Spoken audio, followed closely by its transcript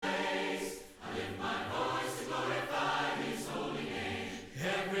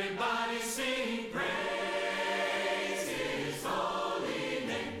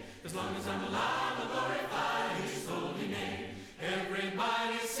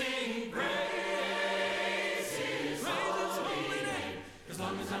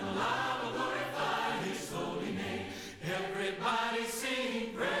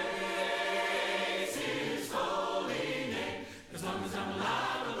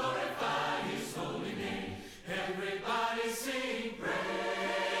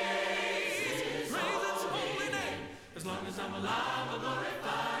alive will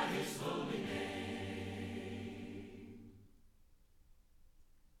glorify His holy name.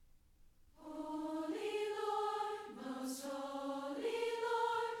 Holy Lord, most holy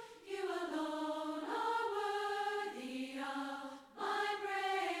Lord, you alone are worthy of my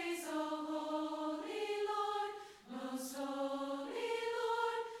praise. O holy Lord, most holy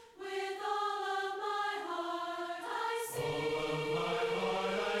Lord, with all of my heart I sing. All of my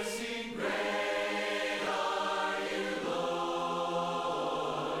heart I sing, great are you,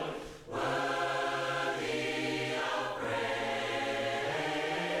 Lord, worthy of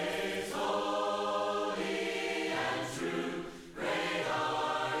praise, holy and true. Great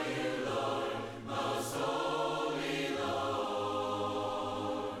are you, Lord, most holy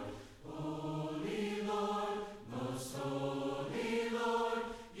Lord. Holy Lord, most holy Lord,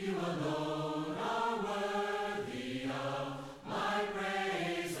 you alone are worthy of my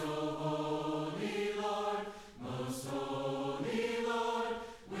praise. O holy Lord, most holy Lord,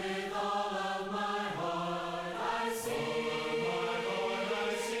 with all of my heart I sing.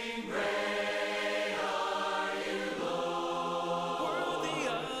 Great are you, Lord, Worthy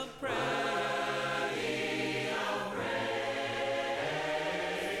of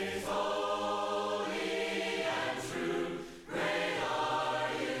praise, holy and true. Great are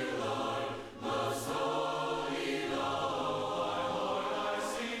you, Lord, most holy Lord. I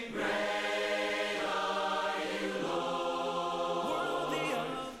sing, great are you, Lord, worthy of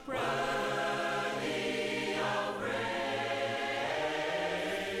worthy of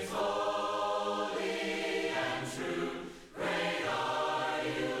praise, holy and true. Great are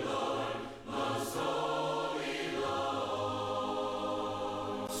you, Lord, most holy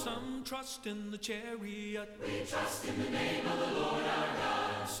Lord. Some trust in the chariot, We trust in the name of the Lord our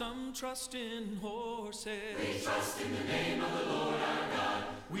God. some trust in horses. We trust in the name of the Lord our God.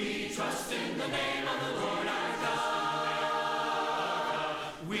 We trust in the name of the Lord our God.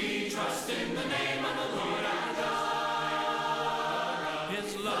 We trust in the name of the Lord our God.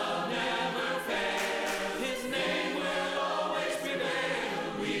 His love Never fails. His name will Always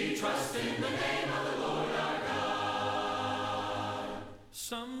prevail. We trust in the name of the Lord our God.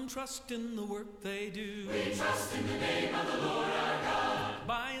 Some trust in the work they do. We trust in the name of the Lord our God.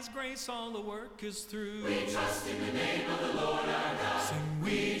 By His grace all the work is through. We trust in the name of the Lord our God. Sing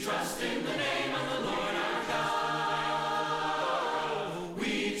We trust in the name of the Lord our God.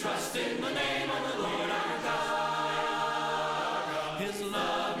 We trust in the name of the Lord our God. His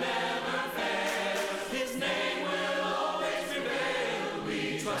love Never fails. His name will Always prevail. We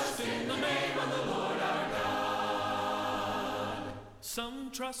trust in the name of the Lord our God. Some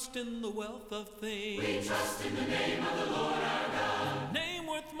trust in the wealth of things. We trust in the name of the Lord our God. Name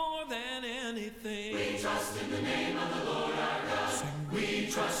worth more than anything. We trust in the name of the Lord our God. We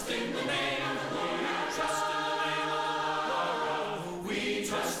trust in the name of the Lord our Trust God. in the name of the Lord. We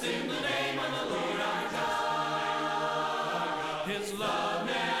trust in the name of the Lord our God. His love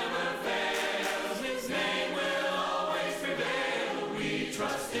Never fails. His name will always prevail. We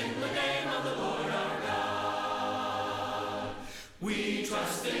trust in the name of the Lord our God. We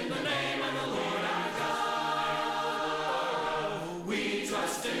trust in the name of the Lord our God. We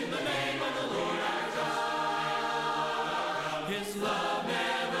trust in the name of the Lord our God. His Love love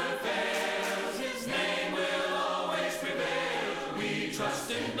never fails. His name will always prevail. We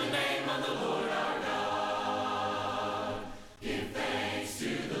trust in the name of the Lord our God. Give thanks to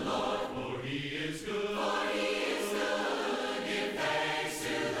the Lord, for He is good. For He is good. Give thanks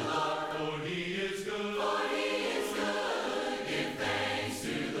to the Lord, for He is good. For He is good. Give thanks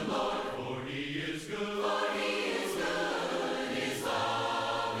to the Lord, for He is good. For He is good. His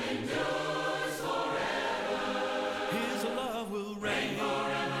love endures forever. His love will reign.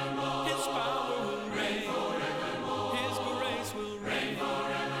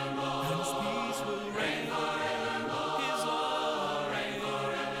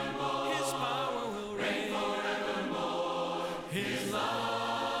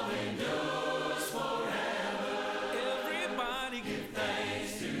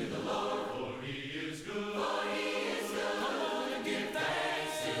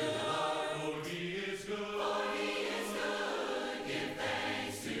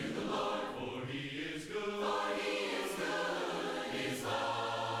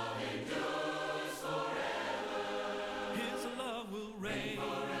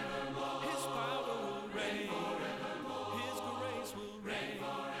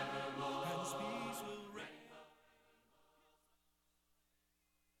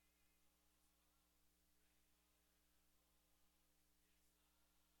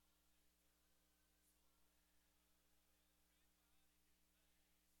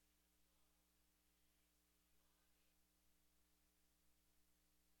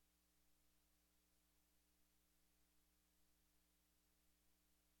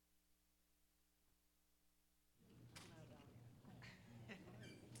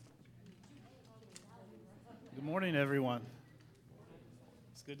 Morning, everyone.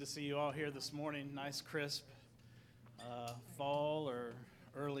 It's good to see you all here this morning. Nice, crisp fall or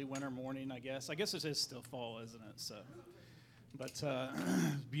early winter morning, I guess. I guess it is still fall, isn't it? So, but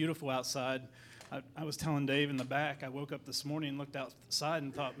beautiful outside. I was telling Dave in the back, I woke up this morning and looked outside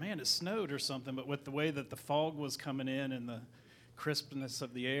and thought, man, it snowed or something. But with the way that the fog was coming in and the crispness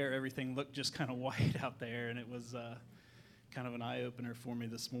of the air, everything looked just kind of white out there, and it was kind of an eye-opener for me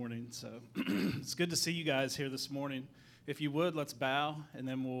this morning. So it's good to see you guys here this morning. If you would, let's bow, and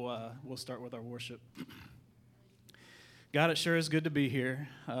then we'll start with our worship. God, it sure is good to be here.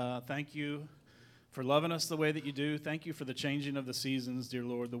 Thank you for loving us the way that you do. Thank you for the changing of the seasons, dear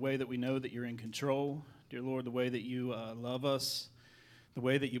Lord, the way that we know that you're in control. Dear Lord, the way that you love us, the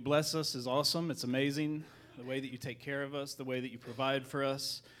way that you bless us is awesome. It's amazing. The way that you take care of us, the way that you provide for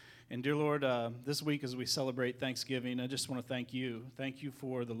us. And dear Lord, this week as we celebrate Thanksgiving, I just want to thank you. Thank you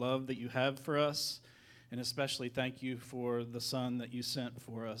for the love that you have for us, and especially thank you for the Son that you sent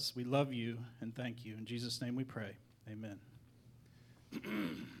for us. We love you and thank you. In Jesus' name we pray. Amen.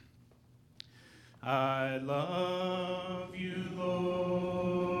 I love you,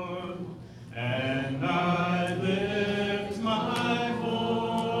 Lord, and I lift my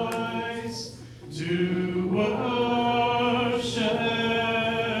voice to worship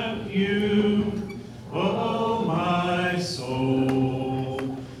you, oh my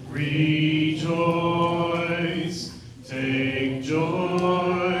soul, rejoice, take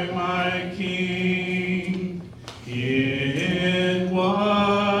joy, my King, in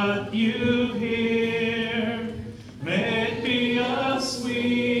what you hear. May it be a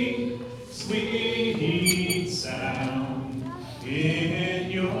sweet, sweet sound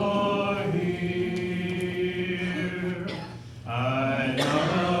in your ear. I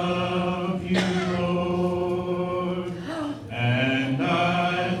love you, Lord, and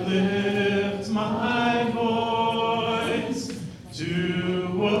I lift my voice to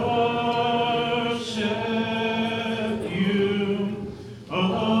worship you,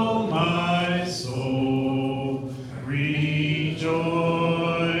 oh my soul, rejoice,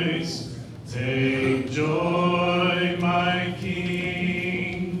 take joy, my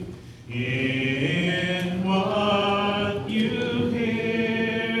King, in what you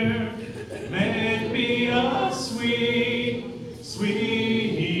hear. May it be a sweet,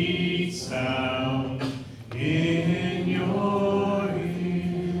 sweet sound in your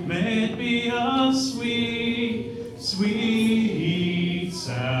ear. May it be a sweet, sweet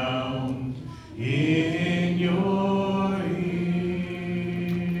sound in your ear.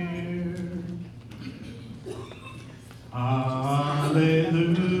 Hallelujah.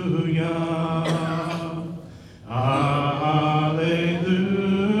 Hallelujah.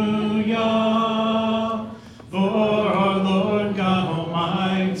 For our Lord God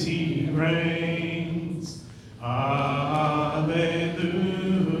Almighty reigns. Hallelujah.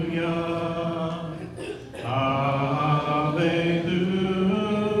 Hallelujah.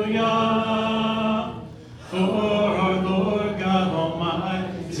 For our Lord God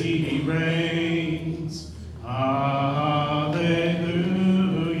Almighty reigns. Hallelujah.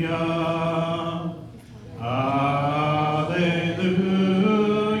 Hallelujah.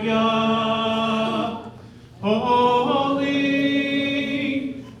 Holy,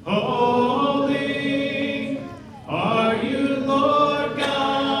 holy are you, Lord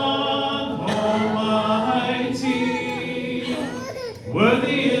God Almighty.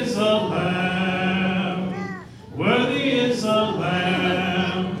 Worthy is the Lamb, worthy is the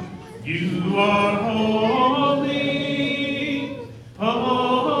Lamb. You are holy,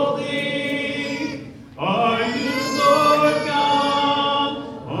 holy are you, Lord God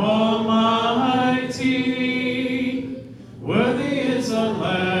Almighty. Worthy is the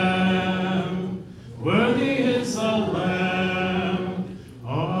Lamb, worthy is the Lamb.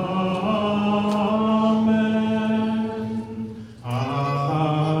 Amen. Hallelujah.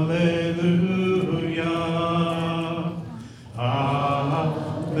 Hallelujah.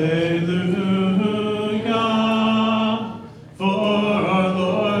 For our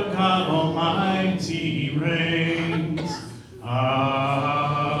Lord God Almighty reigns. Hallelujah.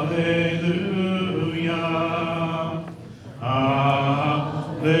 Hallelujah.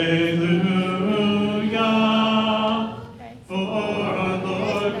 For our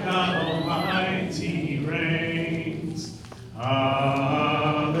Lord God Almighty reigns. Hallelujah.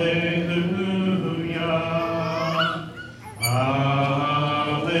 Hallelujah.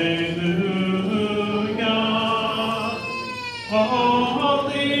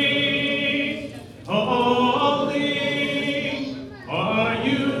 Holy, holy are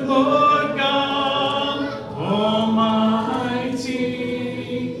you, Lord God Almighty.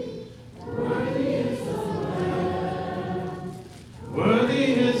 Worthy is the Lamb.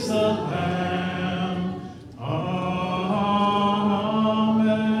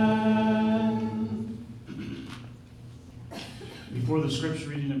 For the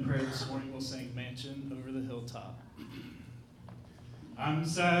scripture reading and prayer this morning, we'll sing Mansion Over the Hilltop. I'm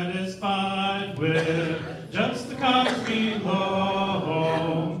satisfied with just the cottage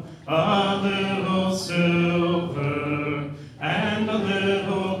below, a little silver and a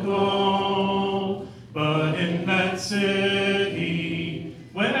little gold. But in that city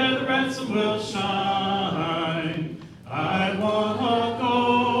where the ransom will shine, I want a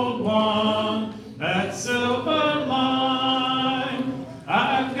gold one, that silver line.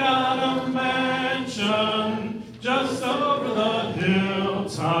 I've got a mansion just over the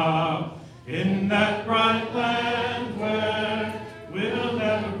hilltop in that bright land where we'll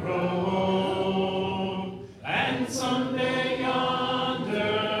never grow old. And someday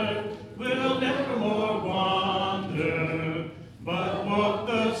yonder we'll never more wander, but walk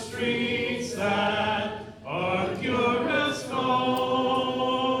the streets that are pure as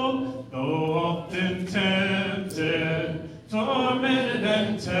gold. Though often tempted, tormented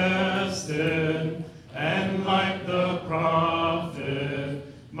and tested, and like the prophet,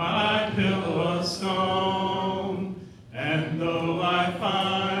 my pillow a stone. And though I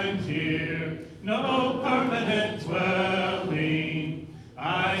find here no permanent dwelling,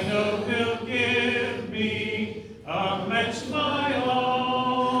 I know he'll give me a mansion my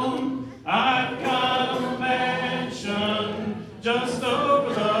own. I've got a mansion just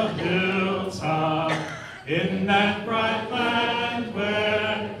over the hilltop in that bright land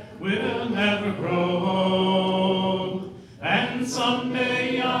where we'll never grow old. And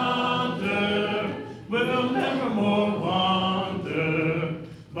someday yonder we'll never more wander,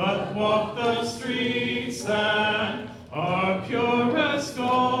 but walk the streets that are pure as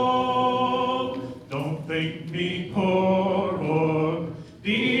gold. Don't think me poor or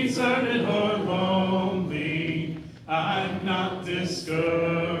deserted or lonely. I'm not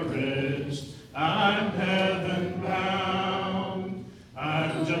discouraged, I'm heaven bound.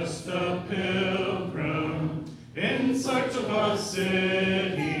 I'm just a pilgrim in search of a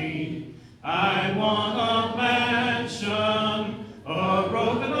city. I want a mansion, a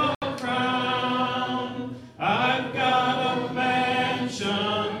robe and a crown. I've got a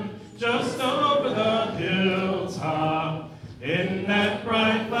mansion just over the hilltop in that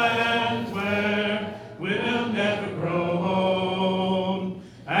bright land where we'll never grow old.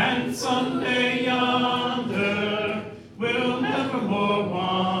 And someday yonder we'll never more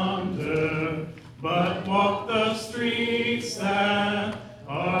wander, but walk the streets that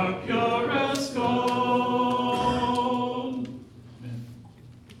are pure as gold. Amen.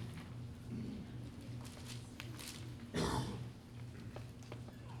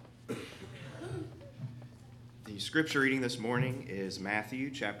 The scripture reading this morning is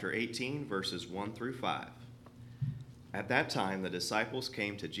Matthew chapter 18, verses 1 through 5. At that time the disciples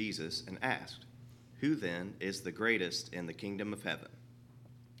came to Jesus and asked, "Who then is the greatest in the kingdom of heaven?"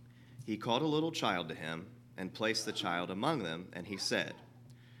 He called a little child to him and placed the child among them, and he said,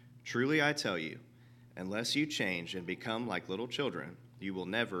 "Truly I tell you, unless you change and become like little children, you will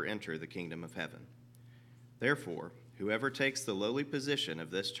never enter the kingdom of heaven. Therefore, whoever takes the lowly position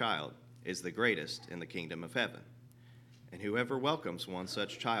of this child is the greatest in the kingdom of heaven. And whoever welcomes one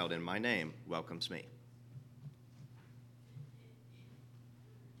such child in my name welcomes me."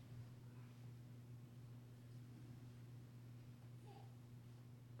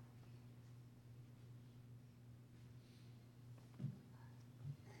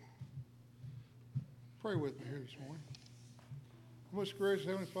 Pray with me here this morning. Most gracious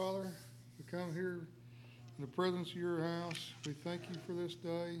Heavenly Father, we come here in the presence of your house. We thank you for this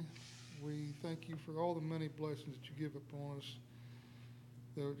day. We thank you for all the many blessings that you give upon us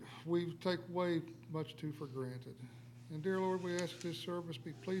that we take way much too for granted. And dear Lord, we ask this service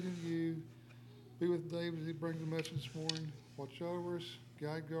be pleasing to you. Be with David as he brings the message this morning. Watch over us,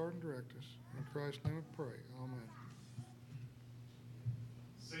 guide, guard, and direct us. In Christ's name we pray. Amen.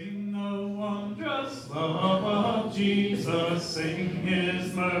 Sing the wondrous love of Jesus, sing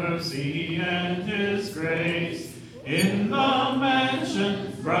his mercy and his grace. In the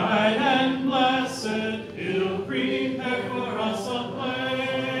mansion bright and blessed, he'll prepare for us a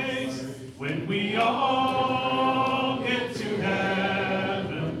place. When we all get to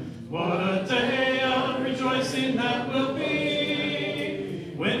heaven, what a day of rejoicing that will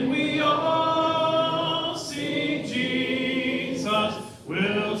be. When we all see Jesus,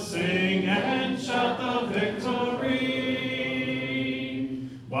 we'll sing and shout the victory.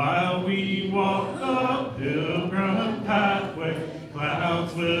 While we walk the pilgrim pathway,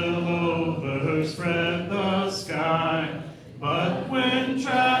 clouds will overspread the sky. But when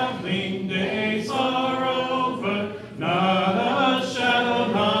traveling days are over, not a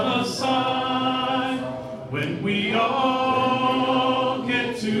shadow, not a sign. When we all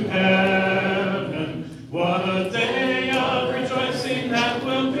to heaven. What a day of rejoicing that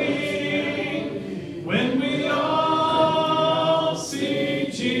will be when we all see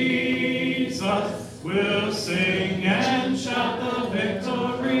Jesus. We'll sing and shout the victory.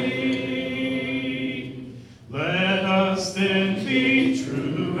 Let us then be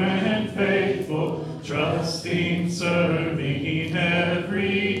true and faithful, trusting, serving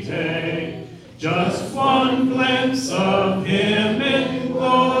every day. Just one glimpse of Him in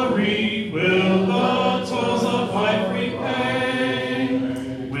glory will the toils of life repay.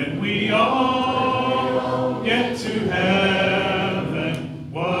 When we all get to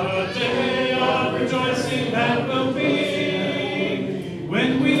heaven, what a day of rejoicing that will be.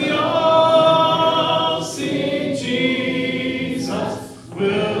 When we all see Jesus,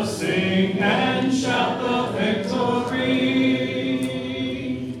 we'll sing and shout the victory.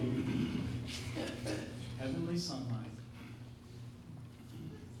 Heavenly sunlight.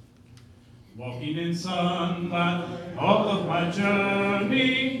 Walking in sunlight all of my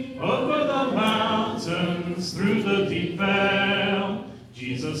journey, over the mountains, through the deep vale.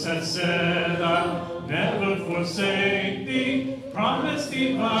 Jesus has said, I'll never forsake thee, promise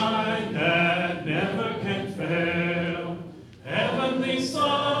divine that never can fail. Heavenly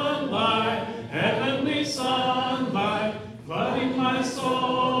sunlight, flooding my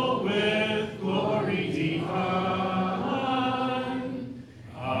soul with glory divine.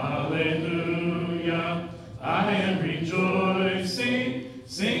 Hallelujah, I am rejoicing,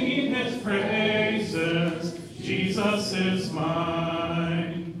 singing His praises. Jesus is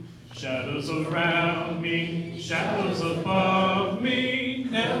mine. Shadows around me, shadows above me,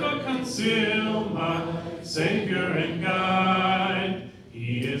 never conceal my Savior and guide.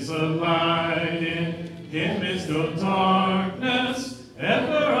 He is a light, in Him is no darkness.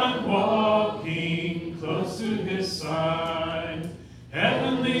 Ever I'm walking close to His side.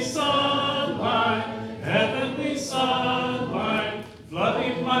 Heavenly sunlight,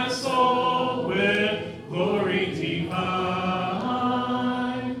 flooding my soul with glory divine.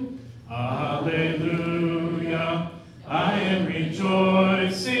 Hallelujah, I am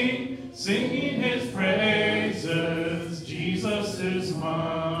rejoicing, singing His praises. Jesus is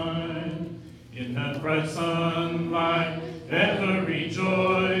mine. In that bright sunlight, ever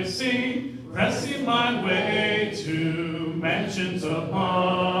rejoicing, pressing my way to mansions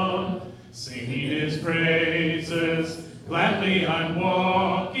above, singing His praises. Gladly I'm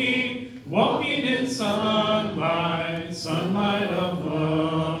walking in sunlight of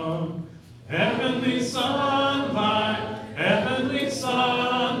love. Heavenly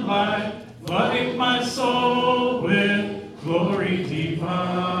sunlight, flooding my soul with glory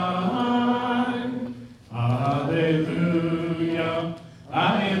divine. Hallelujah,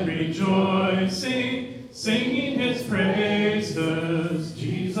 I am rejoicing, singing His praises.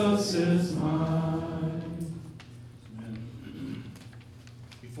 Jesus is mine. Amen.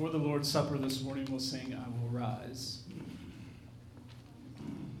 Before the Lord's Supper this morning, we'll sing, I Will Rise.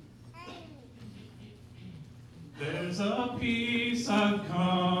 There's a peace I've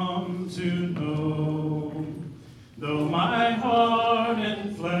come to know, though my heart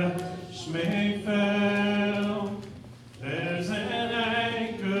and flesh may fail. There's an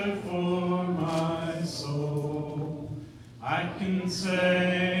anchor for my soul. I can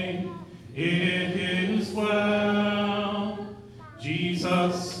say it is well.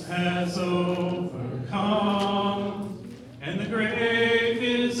 Jesus has overcome, and the grave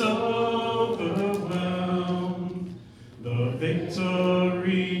is overwhelmed. The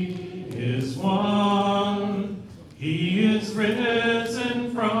victory is won. He is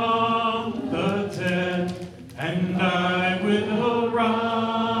risen from the dead, and I will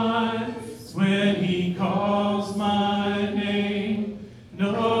rise when He calls my name.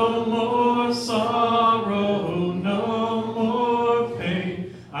 No more sorrow, no more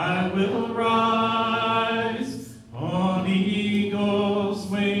pain. I will rise on eagle's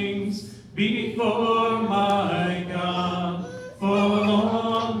wings before my God, fall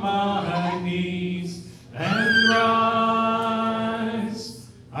on my knees and rise.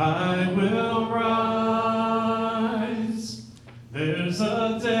 I will rise. There's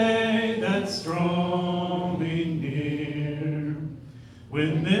a day that's drawing near,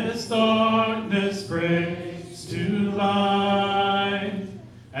 when this darkness breaks to light,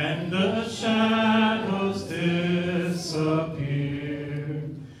 and the shadows disappear,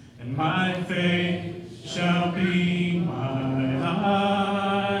 and my faith shall be my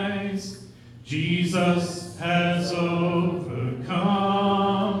eyes. Jesus has overcome,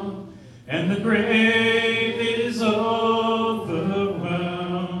 and the grave is overwhelmed.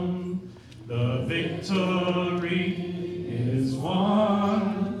 The victory is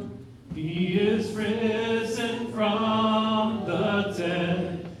won.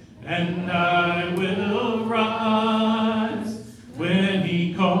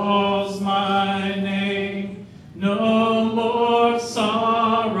 calls my name. No more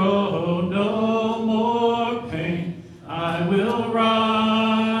sorrow, no more pain. I will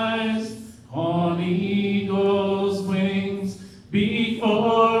rise on eagle's wings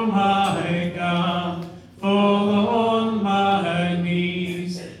before my God, fall on my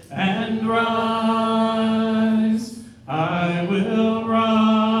knees and rise. I will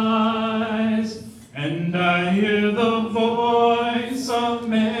rise, and I hear the voice of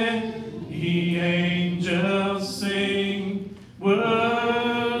many angels sing,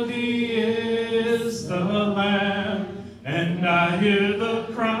 worthy is the Lamb, and I hear the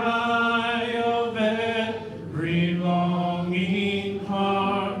cry of every longing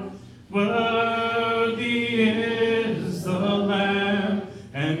heart, worthy is the Lamb,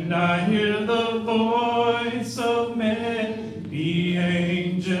 and I hear the voice of many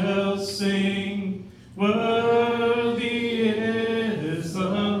angels sing, worthy is the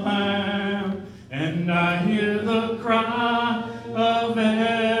Lamb, and I hear the cry of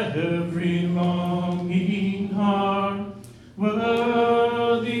every longing heart,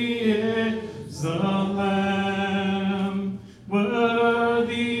 worthy is the Lamb,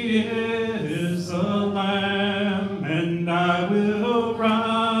 worthy is the Lamb, and I will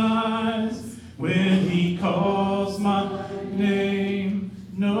rise when he calls my name.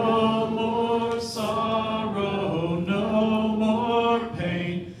 No more sorrow, no more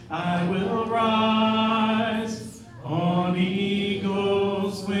pain. I will rise on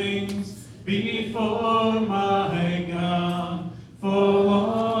eagle's wings before my God, fall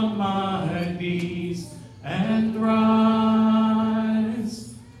on my knees and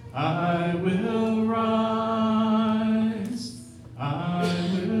rise. I will rise. I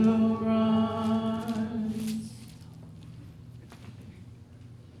will rise.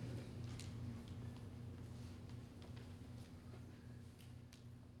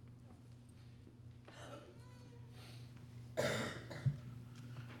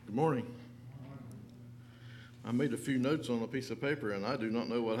 Good morning. I made a few notes on a piece of paper, and I do not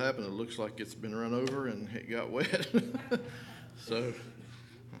know what happened. It looks like it's been run over and it got wet. So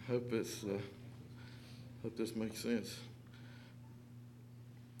I hope this makes sense.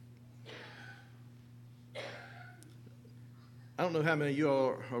 I don't know how many of you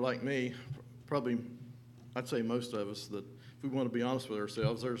all are like me. Probably, I'd say most of us, that if we want to be honest with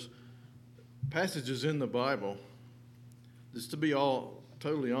ourselves, there's passages in the Bible, just to be all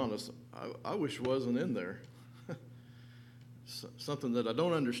totally honest, I wish wasn't in there. Something that I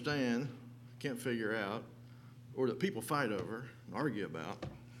don't understand, can't figure out, or that people fight over and argue about,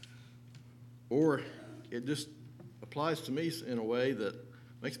 or it just applies to me in a way that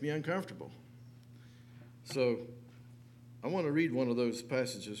makes me uncomfortable. So I want to read one of those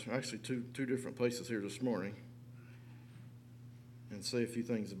passages, actually two different places here this morning, and say a few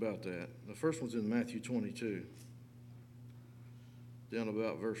things about that. The first one's in Matthew 22, down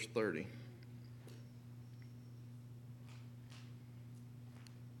about verse 30.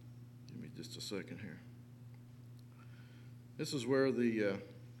 Give me just a second here. This is where the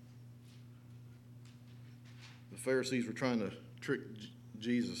Pharisees were trying to trick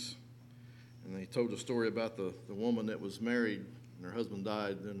Jesus. And they told a story about the woman that was married and her husband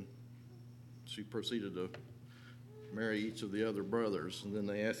died. Then she proceeded to marry each of the other brothers. And then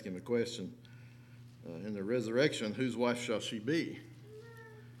they asked him a question. In the resurrection, whose wife shall she be?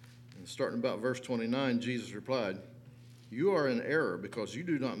 And starting about verse 29, Jesus replied, "You are in error because you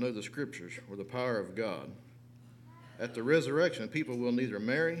do not know the Scriptures or the power of God. At the resurrection, people will neither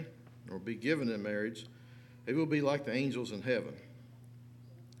marry nor be given in marriage. They will be like the angels in heaven."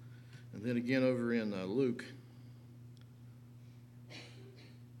 And then again over in Luke,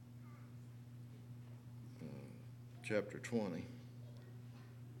 chapter 20,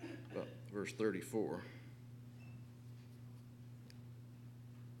 about verse 34.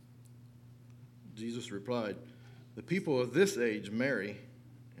 Jesus replied, "The people of this age marry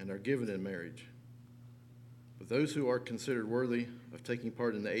and are given in marriage. But those who are considered worthy of taking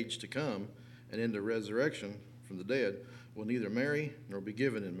part in the age to come and in the resurrection from the dead will neither marry nor be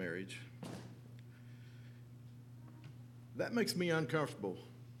given in marriage." That makes me uncomfortable.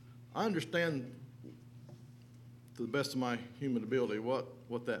 I understand to the best of my human ability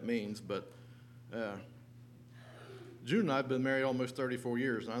what that means, but June and I have been married almost 34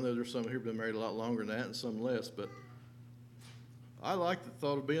 years. And I know there's some here who have been married a lot longer than that and some less, but I like the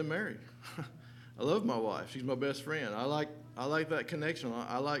thought of being married. I love my wife. She's my best friend. I like that connection.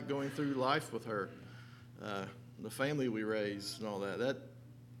 I like going through life with her, the family we raised and all that.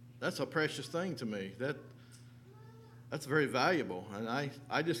 That's a precious thing to me. That's very valuable, and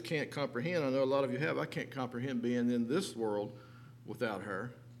I just can't comprehend. I know a lot of you have. I can't comprehend being in this world without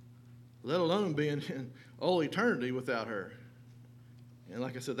her, let alone being in all eternity without her. And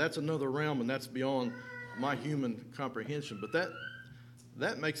like I said, that's another realm, and that's beyond my human comprehension. But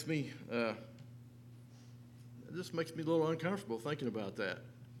that makes me, it just makes me a little uncomfortable thinking about that.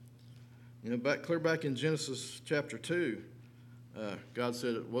 You know, clear back in Genesis chapter 2, God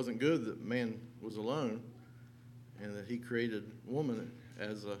said it wasn't good that man was alone, and that he created woman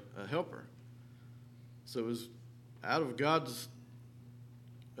as a helper. So it was out of God's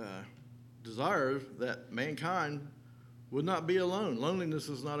desire that mankind would not be alone. Loneliness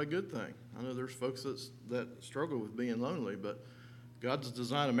is not a good thing. I know there's folks that struggle with being lonely, but God's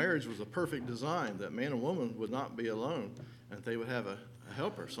design of marriage was a perfect design, that man and woman would not be alone, and they would have a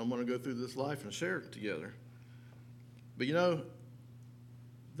helper, someone to go through this life and share it together. But you know,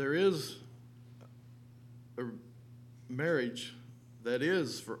 there is a marriage that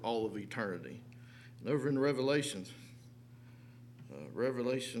is for all of eternity. And over in Revelation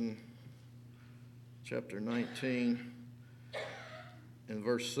chapter 19 and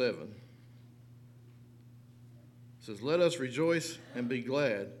verse 7, it says, "Let us rejoice and be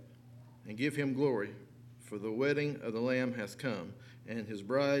glad and give him glory, for the wedding of the Lamb has come, and his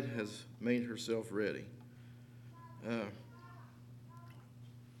bride has made herself ready."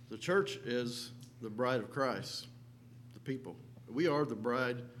 The church is the bride of Christ, the people. We are the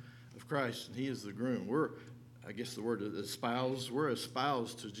bride of Christ, and he is the groom. We're, I guess the word is espoused. We're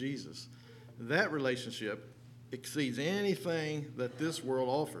espoused to Jesus. That relationship exceeds anything that this world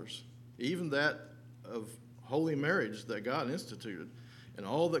offers, even that of holy marriage that God instituted, and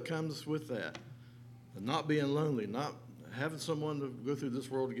all that comes with that. And not being lonely, not having someone to go through this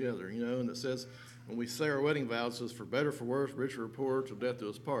world together, you know. And it says, when we say our wedding vows, it says, "For better, for worse, richer or poorer, till death do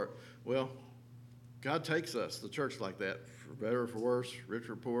us part." Well, God takes us, the church, like that. For better or for worse,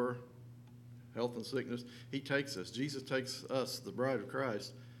 richer or poorer, health and sickness. He takes us. Jesus takes us, the bride of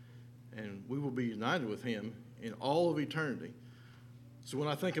Christ, and we will be united with him in all of eternity. So when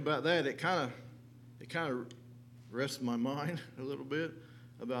I think about that, it kind of rests my mind a little bit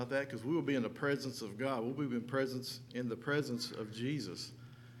about that, because we will be in the presence of God. We'll be in the presence of Jesus.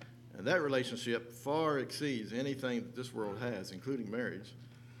 And that relationship far exceeds anything that this world has, including marriage.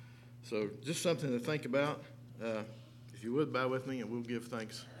 So just something to think about. If you would, bow with me, and we'll give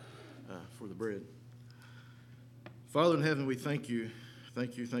thanks for the bread. Father in heaven, we thank you.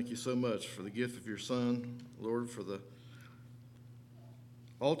 Thank you so much for the gift of your Son, Lord, for the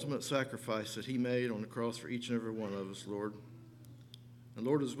ultimate sacrifice that he made on the cross for each and every one of us, Lord. And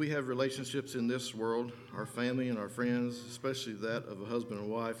Lord, as we have relationships in this world, our family and our friends, especially that of a husband and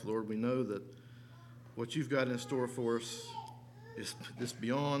wife, Lord, we know that what you've got in store for us is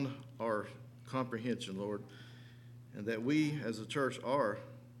beyond our comprehension, Lord, and that we as a church are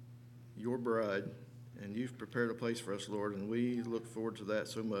your bride, and you've prepared a place for us, Lord, and we look forward to that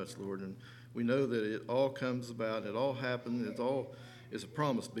so much, Lord. And we know that it all comes about, it all happened, it all is a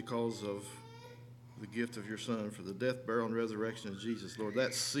promise because of the gift of your Son, for the death, burial, and resurrection of Jesus, Lord.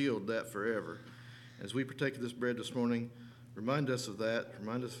 That sealed that forever. As we partake of this bread this morning, remind us of that.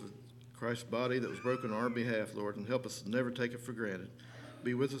 Remind us of Christ's body that was broken on our behalf, Lord, and help us to never take it for granted.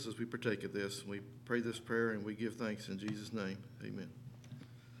 Be with us as we partake of this. We pray this prayer and we give thanks in Jesus' name. Amen.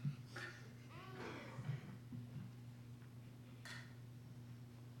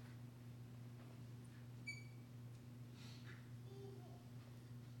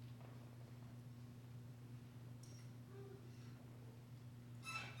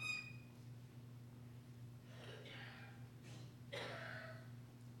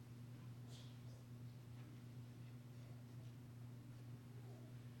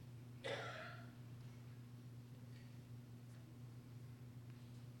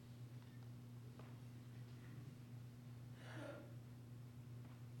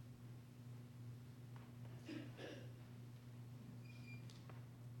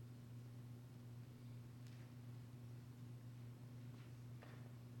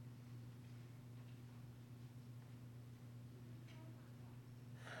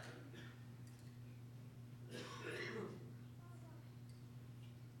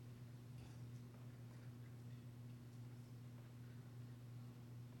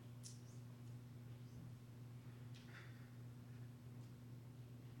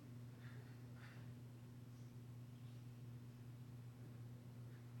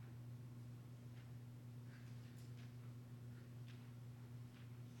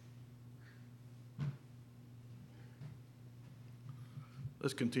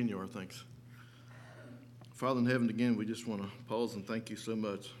 Let's continue our thanks. Father in heaven, again, we just want to pause and thank you so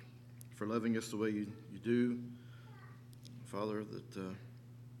much for loving us the way you do. Father, that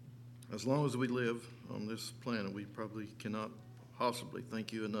as long as we live on this planet, we probably cannot possibly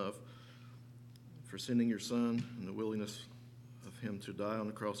thank you enough for sending your Son and the willingness of him to die on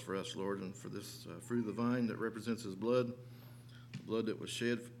the cross for us, Lord, and for this fruit of the vine that represents his blood, the blood that was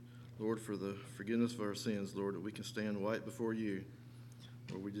shed, Lord, for the forgiveness of our sins, Lord, that we can stand white before you.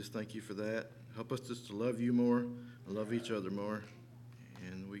 Lord, we just thank you for that. Help us just to love you more and love each other more.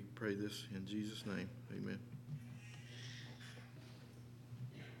 And we pray this in Jesus' name. Amen.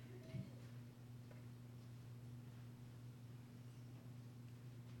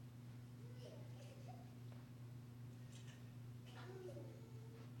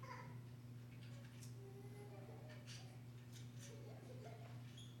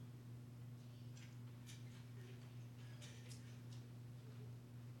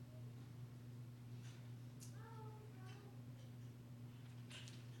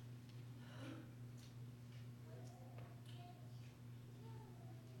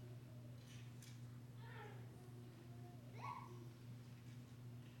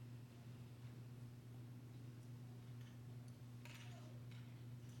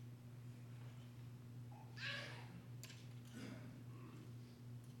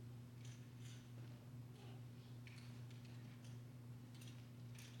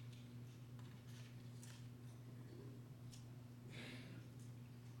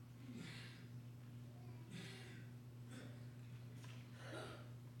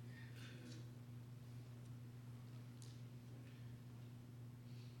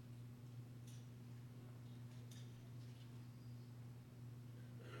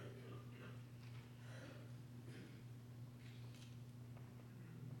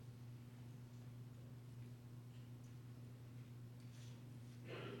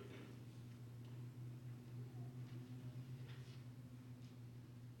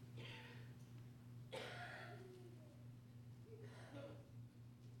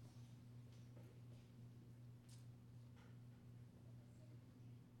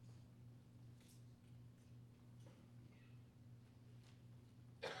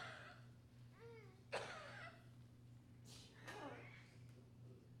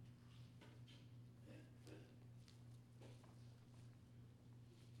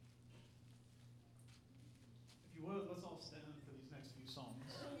 If you would, let's all stand for these next few songs.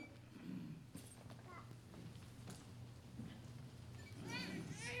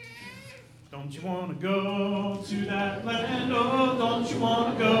 Don't you want to go to that land? Oh, don't you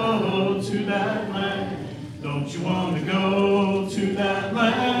want to go to that land? Don't you want to go to that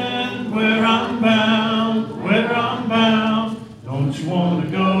land where I'm bound, where I'm bound? Don't you want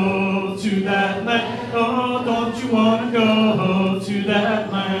to go to that land? Oh, don't you want to go to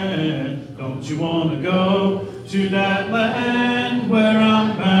that land? Don't you want to go to that land where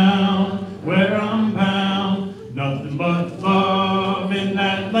I'm bound, where I'm bound? Nothing but love in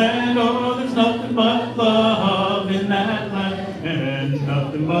that land. Oh, there's nothing but love in that land. And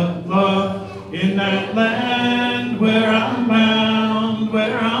nothing but love in that land where I'm bound,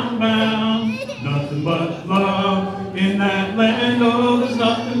 where I'm bound. Nothing but love in that land. Oh, there's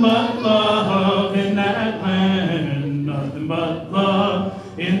nothing but love in that land. Nothing but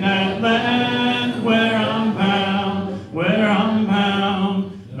love in that land where I'm bound, where I'm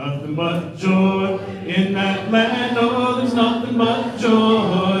bound. Nothing but joy in that land. Oh, there's nothing but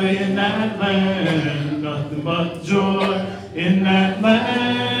joy in that land. Nothing but joy in that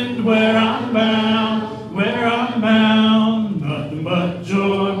land where I'm bound, where I'm bound. Nothing but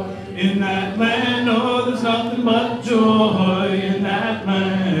joy in that land. Oh, there's nothing but joy in that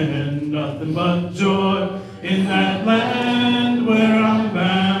land. Nothing but joy in that land where I'm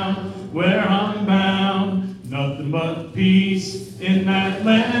bound, where I'm bound. Nothing but peace in that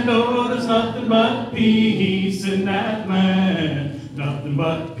land. Oh, there's nothing but peace in that land. Nothing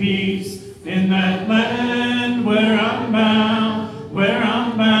but peace in that land where I'm bound, where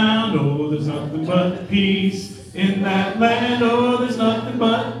I'm bound. Oh, there's nothing but peace in that land. Oh, there's nothing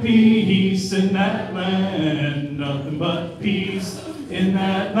but peace in that land. Nothing but peace in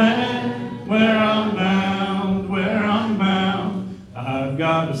that land where I'm bound, where I'm bound. I've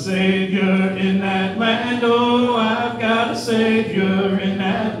got a Savior in that land. Oh, I've got a Savior in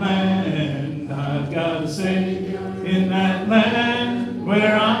that land. I've got a Savior in that land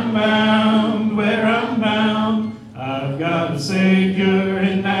where I'm bound, where I'm bound. I've got a Savior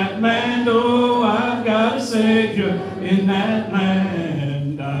in that land. Oh, I've got a Savior in that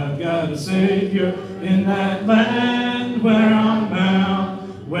land. I've got a Savior in that land where I'm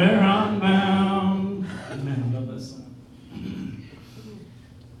bound, where I'm bound. Amen. I love this song.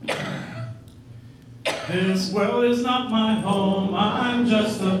 This world is not my home, I'm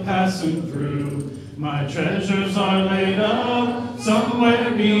just a passing through. My treasures are laid up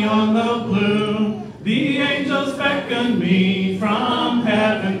somewhere beyond the blue. The angels beckon me from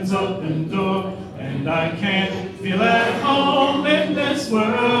heaven's open door, and I can't feel at home in this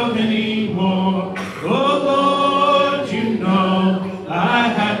world anymore. Oh Lord, you know I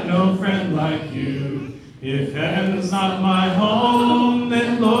have no friend like you. If heaven's not my home,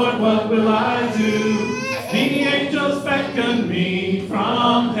 then Lord, what will I do? The angels beckon me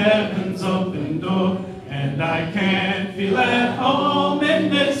from heaven's open door, and I can't feel at home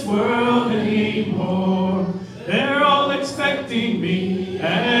in this world anymore. They're all expecting me,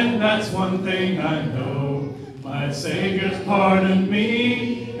 and that's one thing I know. My Savior's pardoned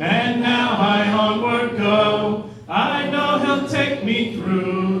me, and now I onward go. I know He'll take me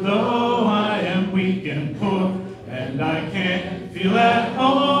through, though I am weak and poor, and I can't feel at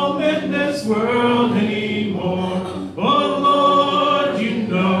home in this world anymore. Oh Lord, you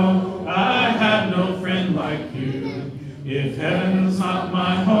know I have no friend like you. If heaven's not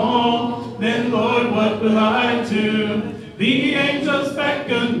my home, then Lord, what will I do? The angels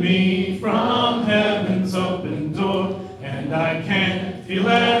beckon me from heaven's open door, and I can't feel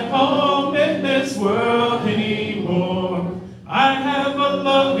at home in this world anymore. I have a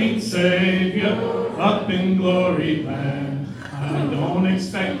loving Savior up in glory land. I don't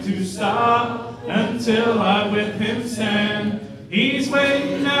expect to stop until I with Him stand. He's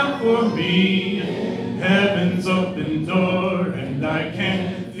waiting out for me in heaven's open door, and I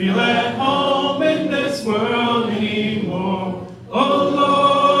can't feel at home in this world anymore. Oh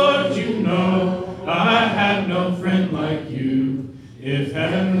Lord, you know I have no friend like you. If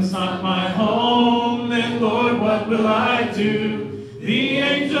heaven's not my home, then Lord, what will I do? The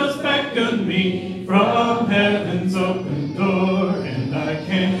angels beckon me from heaven's open door, and I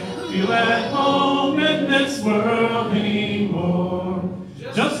can't feel at home in this world anymore.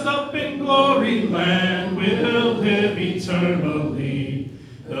 Just up in glory land we'll live eternally.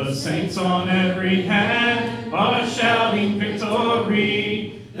 The saints on every hand are shouting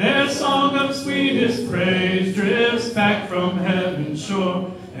victory. Their song of sweetest praise drifts back from heaven's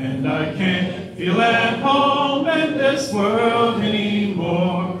shore, and I can't feel at home in this world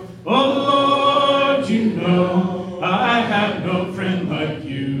anymore. Oh Lord, you know I have no friend like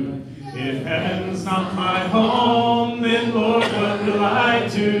you. If heaven's not my home, then Lord, what will I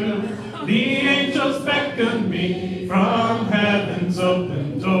do? The angels beckon me from heaven's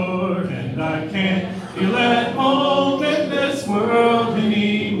open door, and I can't feel at home in this world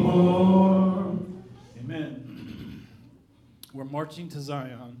anymore. Amen. We're marching to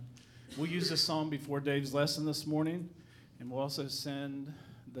Zion. We'll use this song before Dave's lesson this morning, and we'll also send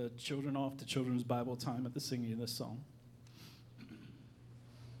the children off to children's Bible time at the singing of this song.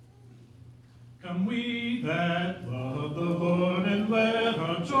 Come we that love the Lord, and let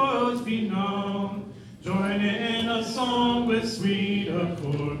our joys be known. Join in a song with sweet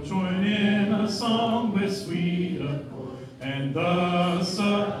accord. Join in a song with sweet accord. And thus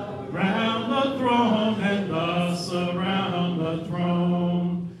around the throne, and thus around the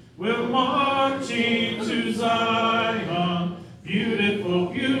throne. We're marching to Zion. Beautiful,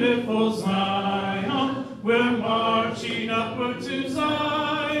 beautiful Zion. We're marching upward to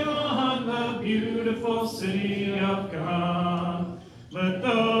Zion, the beautiful city of God. Let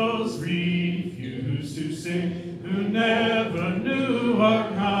those refuse to sing who never knew our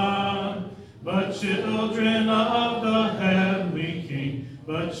God, but children of the heavenly King,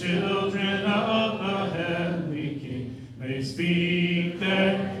 but children of the heavenly King, may speak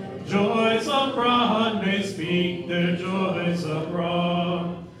their joys abroad, may speak their joys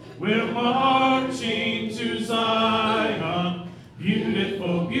abroad. We're marching to Zion,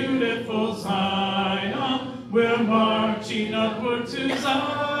 beautiful, beautiful Zion. We're marching upward to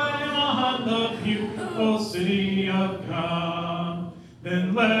Zion, the beautiful city of God.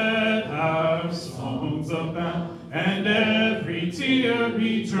 Then let our songs abound, and every tear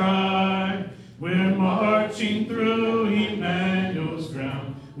be dry. We're marching through Emmanuel's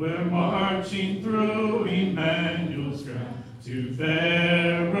ground. We're marching through Emmanuel's ground. To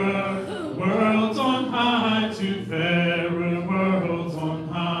fairer worlds on high, to fairer worlds on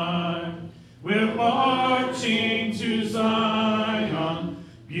high. We're marching to Zion,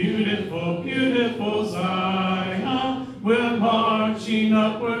 beautiful, beautiful Zion. We're marching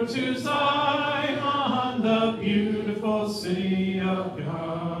upward to Zion, the beautiful city of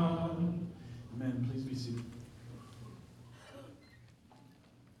God. Amen. Please be seated.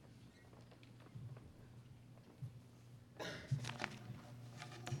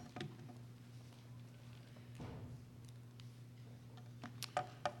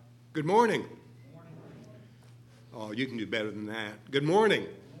 Good morning. Oh, you can do better than that. Good morning.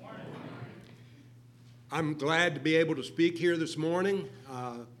 I'm glad to be able to speak here this morning.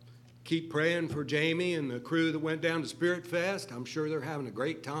 Keep praying for Jamie and the crew that went down to Spirit Fest. I'm sure they're having a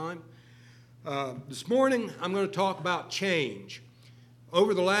great time. This morning, I'm going to talk about change.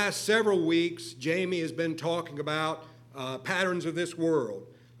 Over the last several weeks, Jamie has been talking about patterns of this world.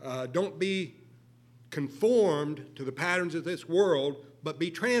 Don't be conformed to the patterns of this world, but be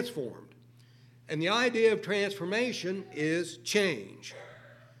transformed. And the idea of transformation is change.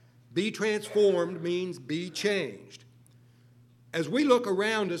 Be transformed means be changed. As we look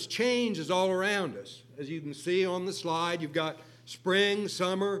around us, change is all around us. As you can see on the slide, you've got spring,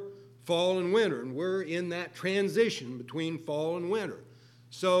 summer, fall, and winter, and we're in that transition between fall and winter.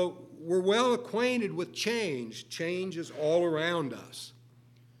 So we're well acquainted with change. Change is all around us.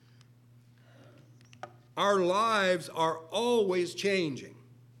 Our lives are always changing.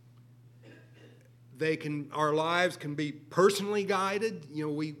 Our lives can be personally guided.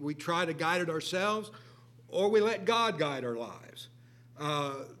 We try to guide it ourselves, or we let God guide our lives.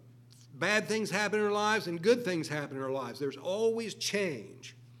 Bad things happen in our lives and good things happen in our lives. There's always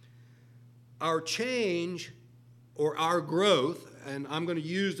change. Our change or our growth, and I'm going to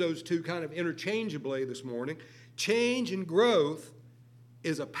use those two kind of interchangeably this morning, change and growth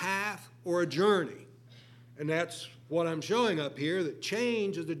is a path or a journey. And that's what I'm showing up here, that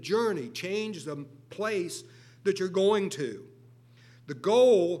change is a journey. Change is a place that you're going to. The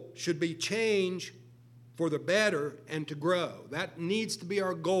goal should be change for the better and to grow. That needs to be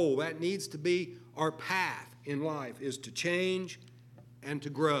our goal. That needs to be our path in life, is to change and to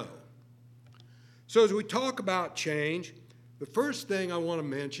grow. So as we talk about change, the first thing I want to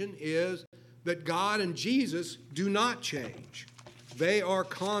mention is that God and Jesus do not change. They are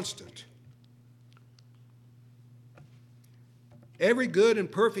constant. Every good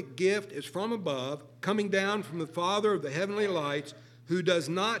and perfect gift is from above, coming down from the Father of the heavenly lights, who does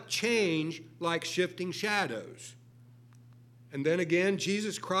not change like shifting shadows. And then again,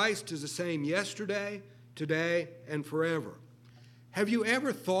 Jesus Christ is the same yesterday, today, and forever. Have you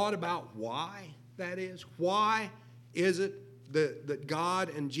ever thought about why that is? Why is it that God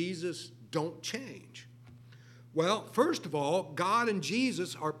and Jesus don't change? Well, first of all, God and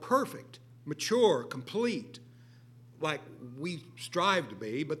Jesus are perfect, mature, complete, like we strive to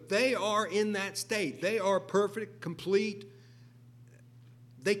be, but they are in that state. They are perfect, complete.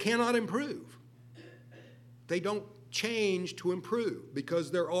 They cannot improve. They don't change to improve because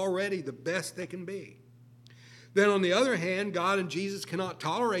they're already the best they can be. Then on the other hand, God and Jesus cannot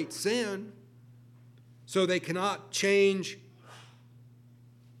tolerate sin, so they cannot change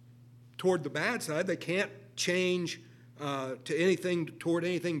toward the bad side. They can't change toward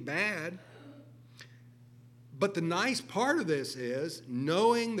anything bad. But the nice part of this is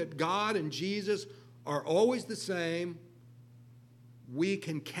knowing that God and Jesus are always the same, we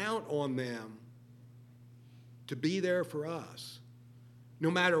can count on them to be there for us.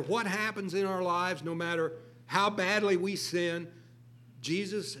 No matter what happens in our lives, no matter how badly we sin,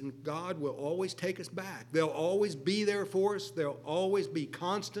 Jesus and God will always take us back. They'll always be there for us. They'll always be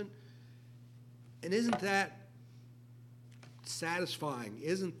constant. And isn't that satisfying?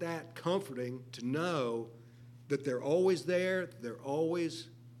 Isn't that comforting to know that they're always there? They're always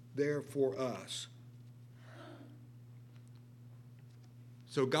there for us.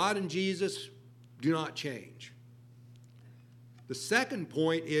 So God and Jesus do not change. The second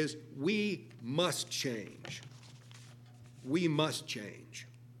point is we must change. We must change.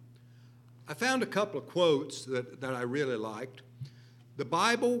 I found a couple of quotes that I really liked. The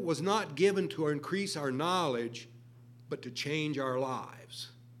Bible was not given to increase our knowledge, but to change our lives.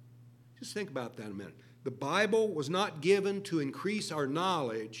 Just think about that a minute. The Bible was not given to increase our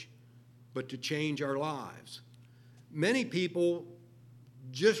knowledge, but to change our lives. Many people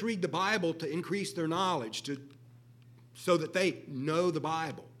just read the Bible to increase their knowledge, so that they know the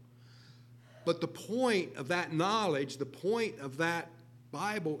Bible. But the point of that knowledge, the point of that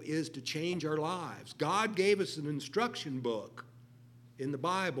Bible is to change our lives. God gave us an instruction book in the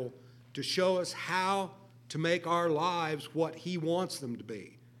Bible to show us how to make our lives what He wants them to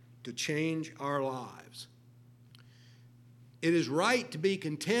be, to change our lives. It is right to be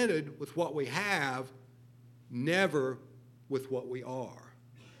contented with what we have, never with what we are.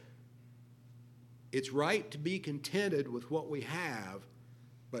 It's right to be contented with what we have,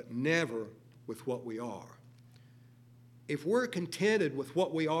 but never with what we are. If we're contented with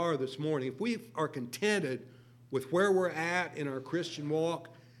what we are this morning, if we are contented with where we're at in our Christian walk,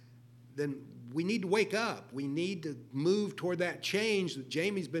 then we need to wake up. We need to move toward that change that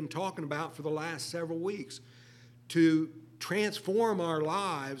Jamie's been talking about for the last several weeks, to transform our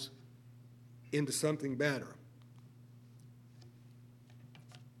lives into something better.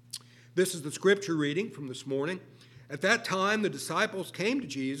 This is the scripture reading from this morning. At that time, the disciples came to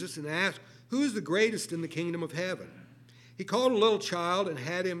Jesus and asked, "Who is the greatest in the kingdom of heaven?" He called a little child and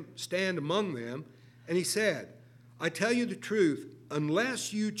had him stand among them, and he said, "I tell you the truth,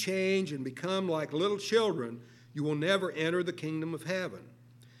 unless you change and become like little children, you will never enter the kingdom of heaven.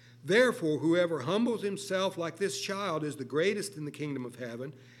 Therefore, whoever humbles himself like this child is the greatest in the kingdom of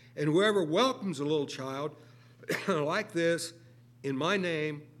heaven, and whoever welcomes a little child like this in my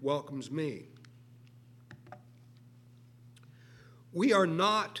name welcomes me." We are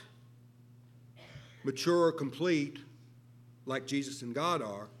not mature or complete like Jesus and God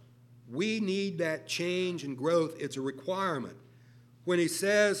are. We need that change and growth. It's a requirement. When he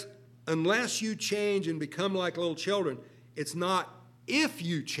says, unless you change and become like little children, it's not if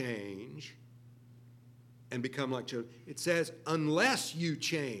you change and become like children. It says, unless you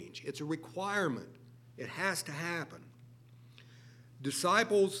change. It's a requirement. It has to happen. The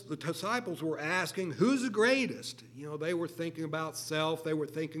disciples were asking, who's the greatest? They were thinking about self. They were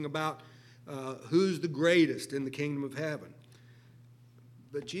thinking about who's the greatest in the kingdom of heaven.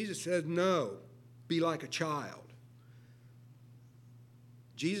 But Jesus said, no, be like a child.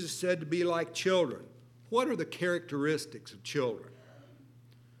 Jesus said to be like children. What are the characteristics of children?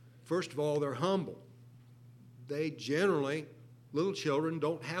 First of all, they're humble. They generally, little children,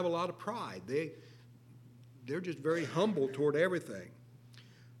 don't have a lot of pride. They're just very humble toward everything.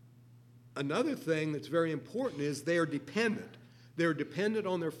 Another thing that's very important is they're dependent. They're dependent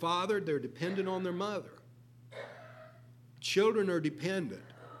on their father. They're dependent on their mother. Children are dependent.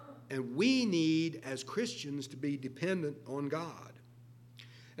 And we need, as Christians, to be dependent on God.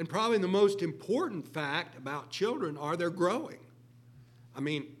 And probably the most important fact about children are they're growing.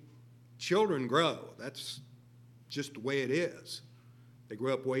 Children grow. That's just the way it is. They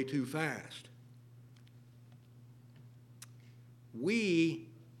grow up way too fast. We,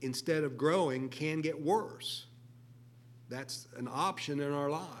 instead of growing, can get worse. That's an option in our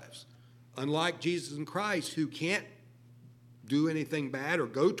lives. Unlike Jesus and Christ, who can't do anything bad or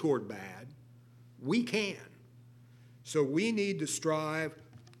go toward bad, we can. So we need to strive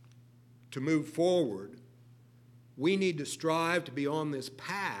to move forward. We need to strive to be on this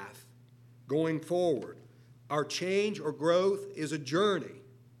path going forward. Our change or growth is a journey.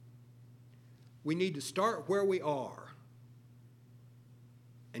 We need to start where we are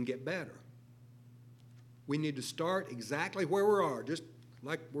and get better. We need to start exactly where we are, just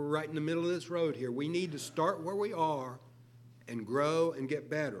like we're right in the middle of this road here. We need to start where we are and grow and get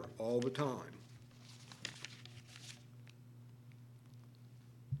better all the time.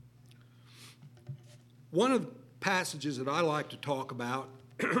 One of the passages that I like to talk about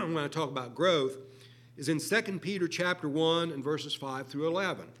when I talk about growth is in 2 Peter chapter 1 and verses 5 through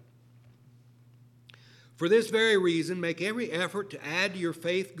 11. For this very reason, make every effort to add to your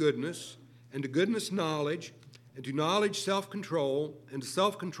faith goodness, and to goodness knowledge, and to knowledge self-control, and to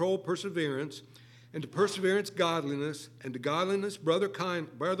self-control perseverance, and to perseverance godliness, and to godliness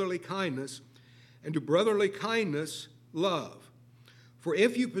brotherly kindness, and to brotherly kindness love. For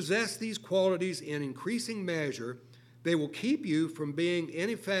if you possess these qualities in increasing measure, they will keep you from being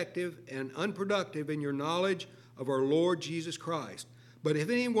ineffective and unproductive in your knowledge of our Lord Jesus Christ. But if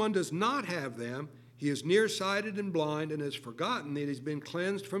anyone does not have them, he is nearsighted and blind and has forgotten that he's been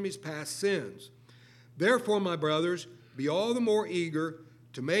cleansed from his past sins. Therefore, my brothers, be all the more eager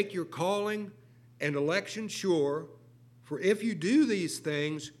to make your calling and election sure, for if you do these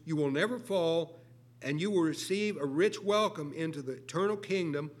things, you will never fall, and you will receive a rich welcome into the eternal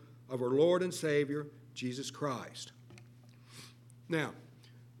kingdom of our Lord and Savior, Jesus Christ. Now,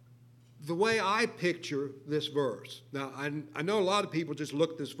 the way I picture this verse, now I know a lot of people just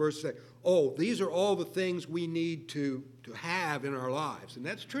look at this verse and say, oh, these are all the things we need to have in our lives. And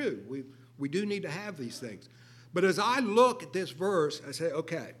that's true. We do need to have these things. But as I look at this verse, I say,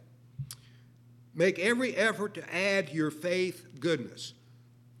 okay, make every effort to add to your faith goodness.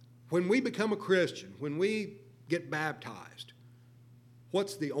 When we become a Christian, when we get baptized,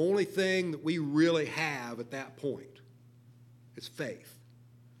 what's the only thing that we really have at that point? It's faith.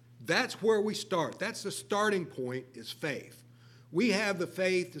 That's where we start. That's the starting point, is faith. We have the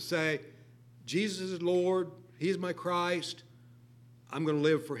faith to say, Jesus is Lord, He's my Christ, I'm going to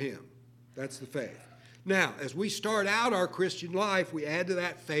live for Him. That's the faith. Now, as we start out our Christian life, we add to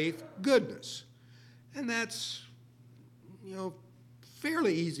that faith goodness. And that's,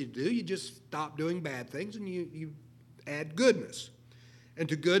 fairly easy to do. You just stop doing bad things and you add goodness. And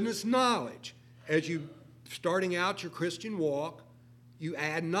to goodness, knowledge. As you starting out your Christian walk, you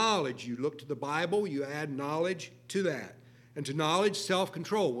add knowledge. You look to the Bible, you add knowledge to that. And to knowledge,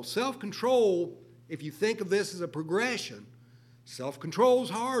 self-control. Well, self-control, if you think of this as a progression, self-control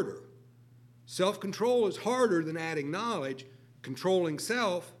is harder. Self-control is harder than adding knowledge. Controlling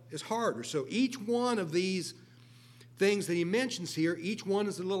self is harder. So each one of these things that he mentions here, each one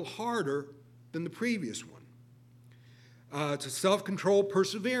is a little harder than the previous one. To self-control,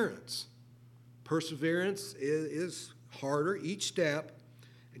 perseverance. Perseverance is harder each step.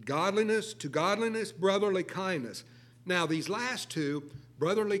 Godliness, to godliness, brotherly kindness. Now, these last two,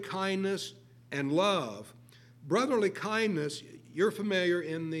 brotherly kindness and love. Brotherly kindness, you're familiar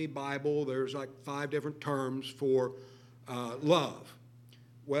in the Bible, there's like 5 different terms for love.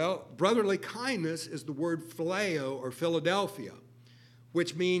 Well, brotherly kindness is the word phileo or Philadelphia,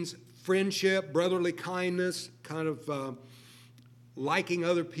 which means friendship, brotherly kindness, kind of liking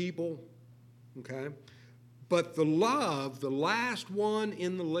other people, okay? But the love, the last one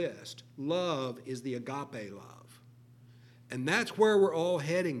in the list, love is the agape love. And that's where we're all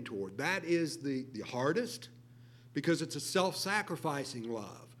heading toward. That is the hardest because it's a self-sacrificing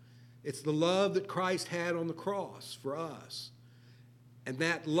love. It's the love that Christ had on the cross for us. And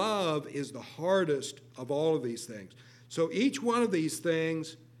that love is the hardest of all of these things. So each one of these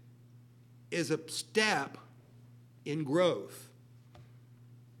things is a step in growth.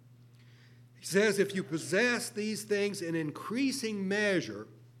 He says, if you possess these things in increasing measure,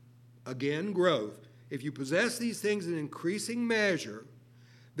 again, growth, if you possess these things in increasing measure,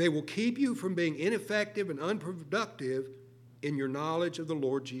 they will keep you from being ineffective and unproductive in your knowledge of the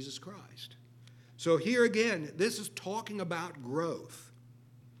Lord Jesus Christ. So here again, this is talking about growth.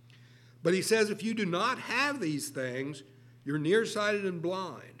 But he says, if you do not have these things, you're nearsighted and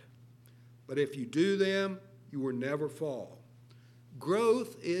blind. But if you do them, you will never fall.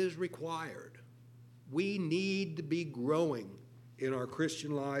 Growth is required. We need to be growing in our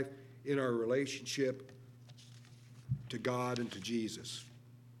Christian life, in our relationship to God and to Jesus.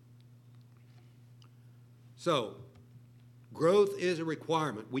 So, growth is a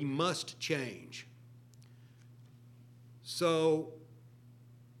requirement. We must change. So,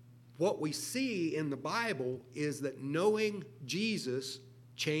 what we see in the Bible is that knowing Jesus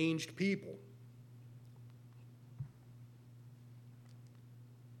changed people.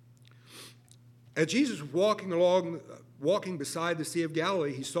 As Jesus was walking beside the Sea of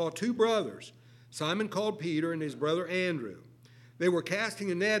Galilee, he saw 2 brothers, Simon called Peter and his brother Andrew. They were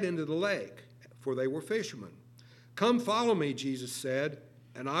casting a net into the lake, for they were fishermen. Come follow me, Jesus said,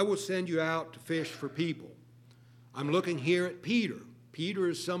 and I will send you out to fish for people. I'm looking here at Peter. Peter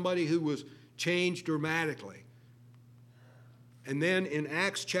is somebody who was changed dramatically. And then in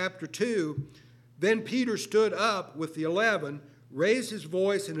Acts chapter 2, then Peter stood up with the 11, raised his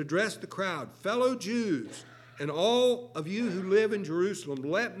voice and addressed the crowd, fellow Jews, and all of you who live in Jerusalem,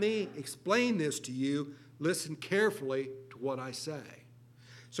 let me explain this to you. Listen carefully to what I say.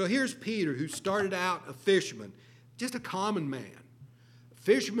 So here's Peter, who started out a fisherman, just a common man.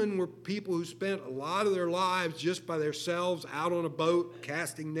 Fishermen were people who spent a lot of their lives just by themselves out on a boat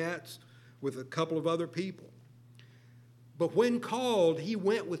casting nets with a couple of other people. But when called, he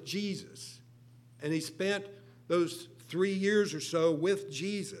went with Jesus, and he spent those 3 years or so with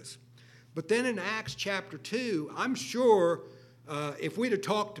Jesus. But then in Acts chapter 2, I'm sure if we'd have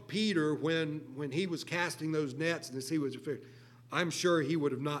talked to Peter when he was casting those nets and the sea was a fish, I'm sure he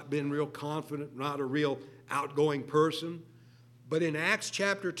would have not been real confident, not a real outgoing person. But in Acts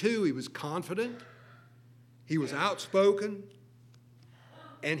chapter 2, he was confident, he was outspoken,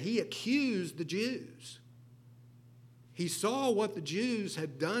 and he accused the Jews. He saw what the Jews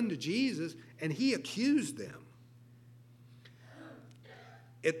had done to Jesus, and he accused them.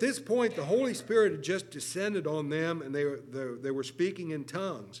 At this point, the Holy Spirit had just descended on them, and they were speaking in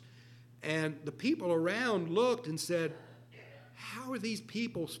tongues. And the people around looked and said, how are these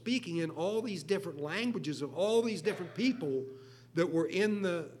people speaking in all these different languages of all these different people that were in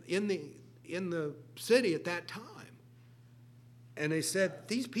the city at that time? And they said,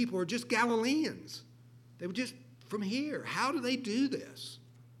 these people are just Galileans. They were just from here. How do they do this?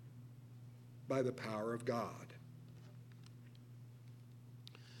 By the power of God.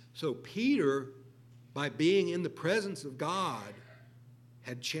 So Peter, by being in the presence of God,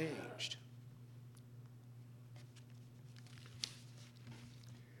 had changed.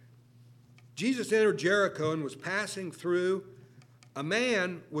 Jesus entered Jericho and was passing through. A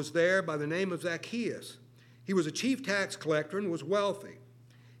man was there by the name of Zacchaeus. He was a chief tax collector and was wealthy.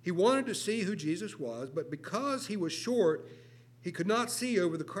 He wanted to see who Jesus was, but because he was short, he could not see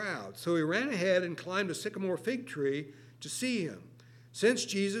over the crowd. So he ran ahead and climbed a sycamore fig tree to see him, since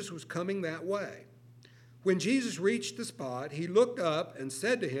Jesus was coming that way. When Jesus reached the spot, he looked up and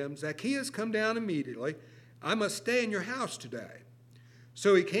said to him, Zacchaeus, come down immediately. I must stay in your house today.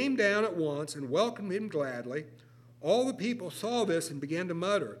 So he came down at once and welcomed him gladly. All the people saw this and began to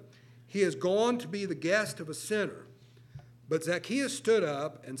mutter, He has gone to be the guest of a sinner." But Zacchaeus stood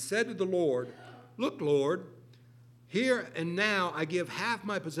up and said to the Lord, "Look, Lord, here and now I give half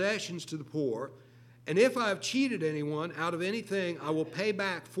my possessions to the poor, and if I have cheated anyone out of anything, I will pay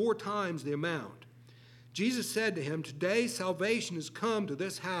back 4 times the amount." Jesus said to him, "Today salvation has come to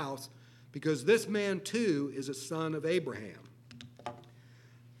this house, because this man too is a son of Abraham."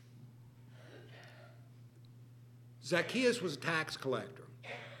 Zacchaeus was a tax collector,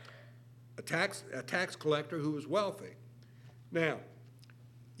 a tax collector who was wealthy. Now,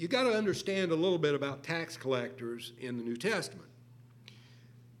 you got to understand a little bit about tax collectors in the New Testament.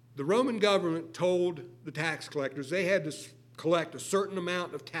 The Roman government told the tax collectors they had to collect a certain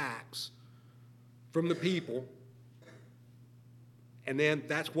amount of tax from the people, and then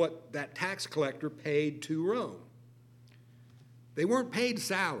that's what that tax collector paid to Rome. They weren't paid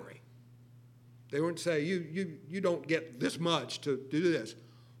salary. They weren't saying, you don't get this much to do this.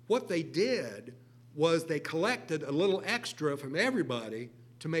 What they did was they collected a little extra from everybody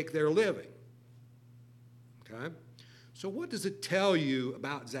to make their living. Okay? So what does it tell you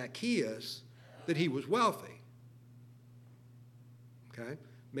about Zacchaeus that he was wealthy? Okay?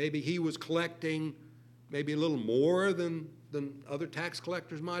 Maybe he was collecting maybe a little more than other tax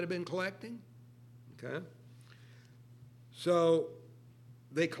collectors might have been collecting. Okay? So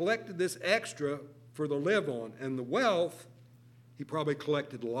they collected this extra for the live on, and the wealth, he probably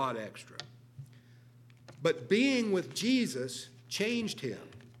collected a lot extra. But being with Jesus changed him.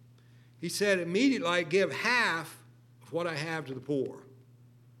 He said, "Immediately I give half of what I have to the poor."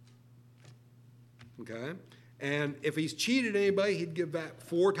 Okay? And if he's cheated anybody, he'd give back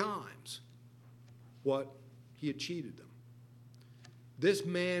 4 times what he had cheated them. This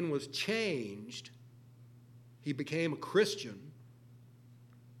man was changed. He became a Christian.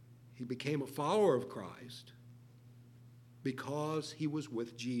 He became a follower of Christ because he was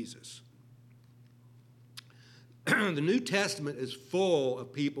with Jesus. The New Testament is full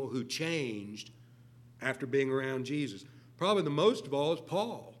of people who changed after being around Jesus. Probably the most of all is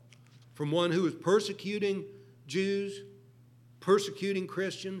Paul, from one who was persecuting Jews, persecuting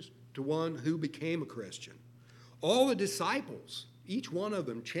Christians, to one who became a Christian. All the disciples, each one of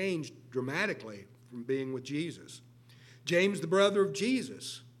them changed dramatically from being with Jesus. James, the brother of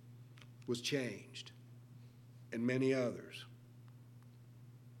Jesus, was changed, and many others.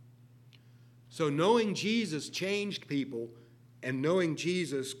 So knowing Jesus changed people, and knowing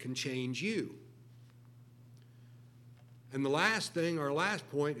Jesus can change you. And the last thing, our last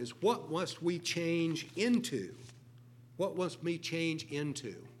point, is what must we change into? What must we change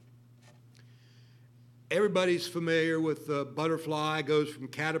into? Everybody's familiar with the butterfly, goes from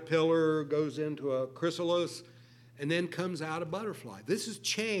caterpillar, goes into a chrysalis, and then comes out a butterfly. This is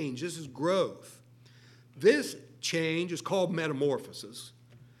change. This is growth. This change is called metamorphosis.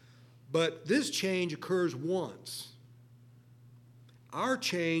 But this change occurs once. Our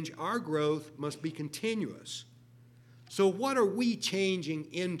change, our growth must be continuous. So what are we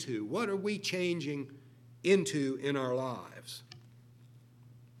changing into? What are we changing into in our lives?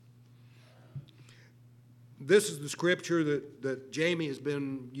 This is the scripture that Jamie has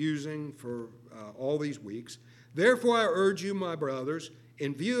been using for all these weeks. "Therefore I urge you, my brothers,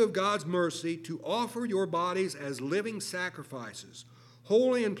 in view of God's mercy, to offer your bodies as living sacrifices,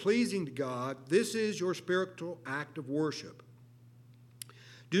 holy and pleasing to God. This is your spiritual act of worship.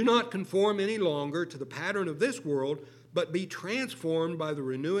 Do not conform any longer to the pattern of this world, but be transformed by the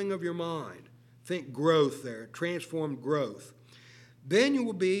renewing of your mind." Think growth there, transformed growth. "Then you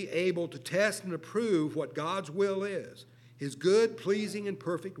will be able to test and approve what God's will is, his good, pleasing, and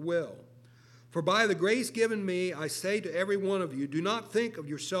perfect will. For by the grace given me, I say to every one of you, do not think of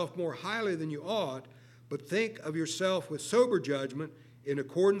yourself more highly than you ought, but think of yourself with sober judgment in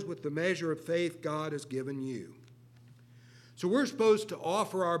accordance with the measure of faith God has given you." So we're supposed to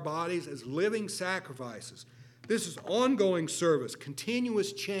offer our bodies as living sacrifices. This is ongoing service,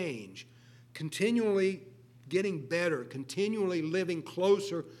 continuous change, continually getting better, continually living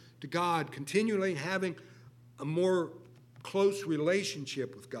closer to God, continually having a more close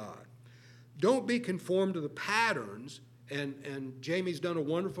relationship with God. Don't be conformed to the patterns, and Jamie's done a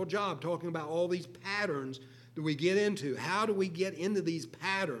wonderful job talking about all these patterns that we get into. How do we get into these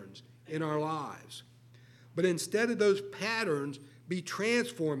patterns in our lives? But instead of those patterns, be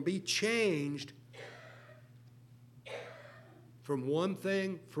transformed, be changed from one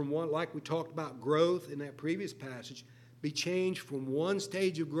thing, like we talked about growth in that previous passage, be changed from one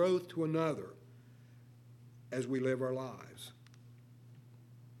stage of growth to another as we live our lives.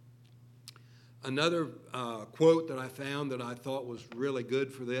 Another quote that I found that I thought was really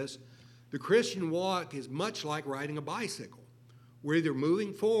good for this: "The Christian walk is much like riding a bicycle. We're either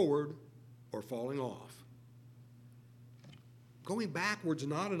moving forward or falling off. Going backwards is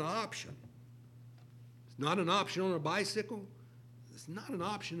not an option. It's not an option on a bicycle. It's not an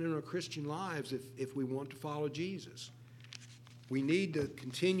option in our Christian lives if we want to follow Jesus. We need to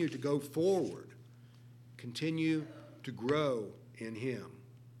continue to go forward, continue to grow in Him.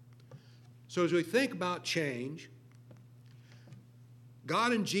 So as we think about change,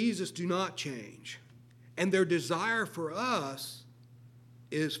 God and Jesus do not change. And their desire for us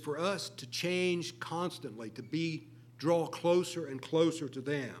is for us to change constantly, to draw closer and closer to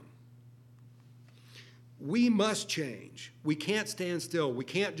them. We must change. We can't stand still. We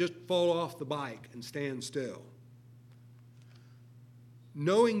can't just fall off the bike and stand still.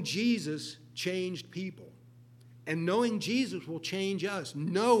 Knowing Jesus changed people. And knowing Jesus will change us.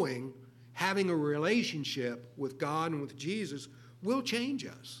 Having a relationship with God and with Jesus will change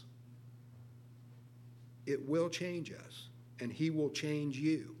us. It will change us. And He will change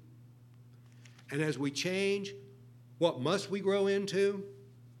you. And as we change, what must we grow into?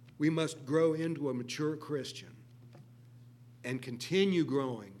 We must grow into a mature Christian and continue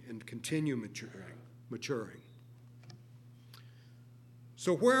growing and continue maturing.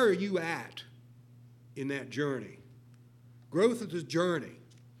 So where are you at in that journey? Growth is a journey.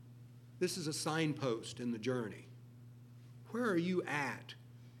 This is a signpost in the journey. Where are you at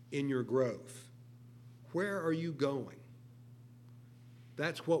in your growth? Where are you going?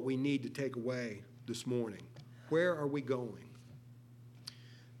 That's what we need to take away this morning. Where are we going?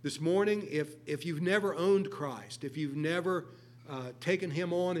 This morning, if you've never owned Christ, if you've never taken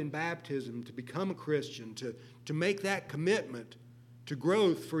Him on in baptism to become a Christian, to make that commitment to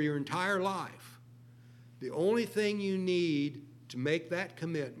growth for your entire life, the only thing you need to make that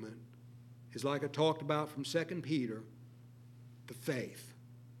commitment is, like I talked about from 2 Peter, the faith.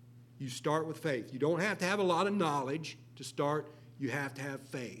 You start with faith. You don't have to have a lot of knowledge to start. You have to have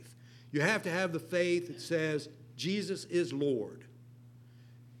faith. You have to have the faith that says, Jesus is Lord.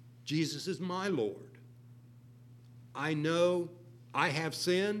 Jesus is my Lord. I know I have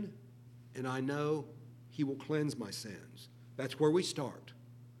sinned, and I know He will cleanse my sins. That's where we start.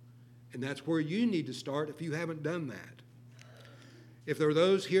 And that's where you need to start if you haven't done that. If there are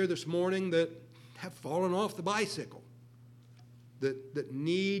those here this morning that have fallen off the bicycle, that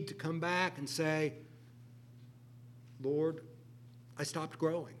need to come back and say, Lord, I stopped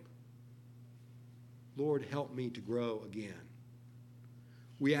growing. Lord, help me to grow again.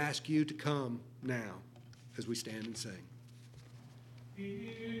 We ask you to come now as we stand and sing.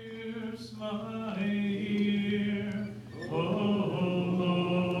 Here's my ear, O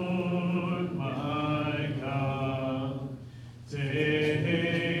Lord, my God.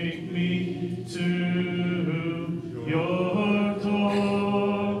 Take me to your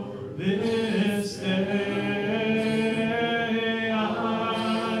door this day.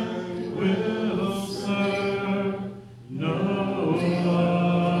 I will serve no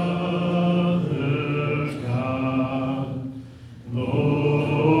other God.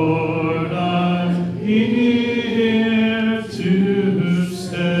 Lord, I'm here to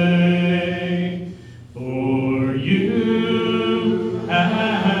stay, for you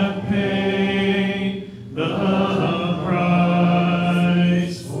have paid the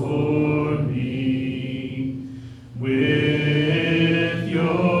price for me. With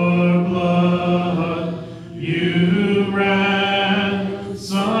your blood you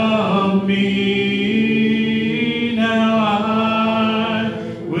ransomed me. Now I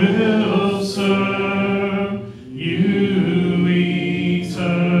will serve you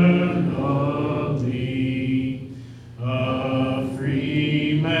eternally. A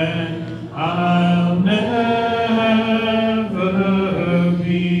free man I'll never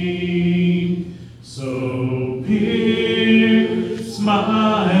be. So pierce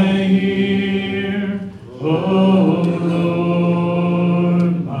my ear, O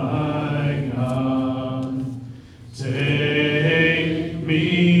Lord, my God. Take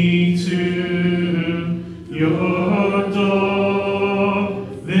me to your door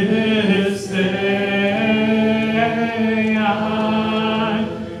this day. I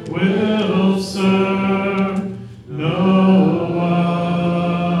will serve no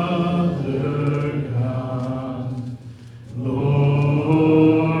other God.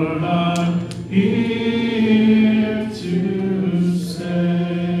 Lord, I'm here to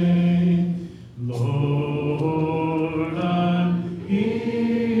stay. Lord, I'm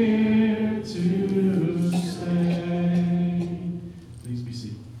here to stay. Please be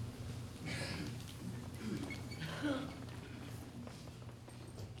seated.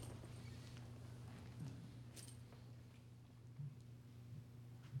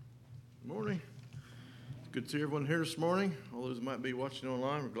 Morning. Good to see everyone here this morning. All those who might be watching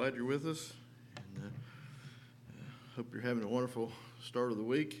online, we're glad you're with us. And hope you're having a wonderful start of the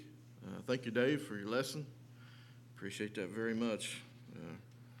week. Thank you, Dave, for your lesson. Appreciate that very much.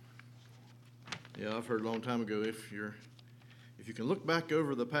 Yeah, I've heard a long time ago, if you can look back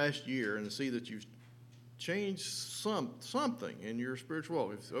over the past year and see that you've changed something in your spiritual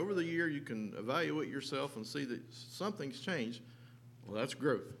walk, if over the year you can evaluate yourself and see that something's changed, well, that's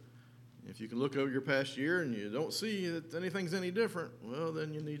growth. If you can look over your past year and you don't see that anything's any different, well,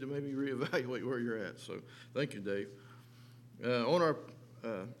 then you need to maybe reevaluate where you're at. So thank you, Dave. On our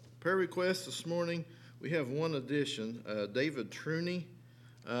prayer request this morning, we have one addition. David Truney.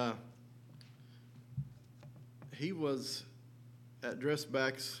 He was at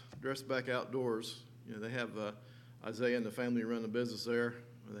Dressback Outdoors. You know, they have Isaiah and the family run the business there.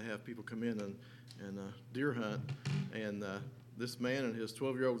 They have people come in and deer hunt. And this man and his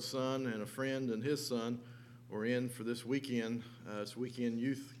 12-year-old son and a friend and his son were in for this weekend. It's weekend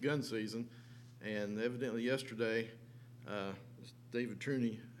youth gun season. And evidently yesterday, David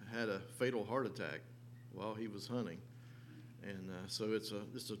Truney had a fatal heart attack while he was hunting. And so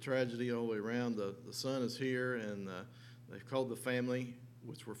it's a tragedy all the way around. The son is here, and they've called the family,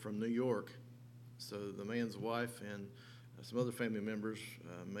 which were from New York. So the man's wife and some other family members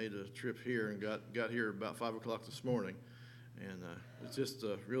made a trip here and got here about 5 o'clock this morning. And it's just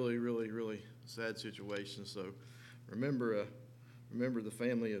a really, really, really sad situation. So remember the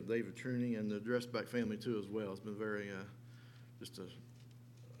family of David Truney and the Dressback family too as well. It's been very just a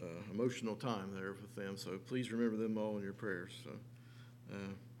emotional time there with them. So please remember them all in your prayers. So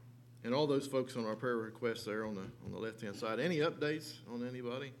and all those folks on our prayer requests there on the left-hand side. Any updates on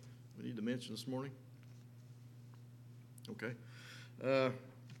anybody we need to mention this morning? Okay.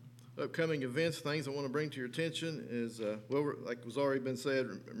 Upcoming events, things I want to bring to your attention is, well, like was already been said,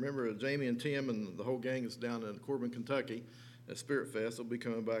 remember Jamie and Tim and the whole gang is down in Corbin, Kentucky at Spirit Fest. They'll be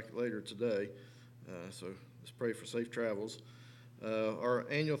coming back later today, so let's pray for safe travels. Our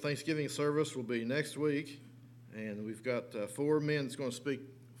annual Thanksgiving service will be next week, and we've got 4 men that's going to speak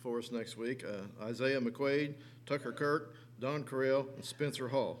for us next week, Isaiah McQuaid, Tucker Kirk, Don Carell, and Spencer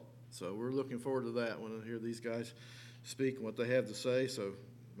Hall. So we're looking forward to that when I hear these guys speak and what they have to say, so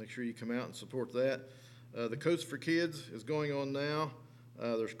make sure you come out and support that. The Coats for Kids is going on now.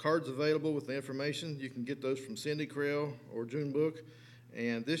 There's cards available with the information. You can get those from Cindy Creel or June Book.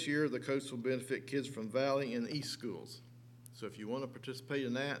 And this year, the Coats will benefit kids from Valley and East schools. So if you want to participate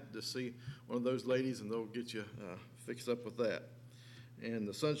in that, just see one of those ladies and they'll get you fixed up with that. And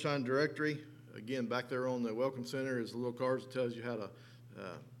the Sunshine Directory, again, back there on the Welcome Center is a little card that tells you how to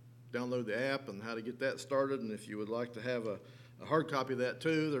download the app and how to get that started. And if you would like to have a hard copy of that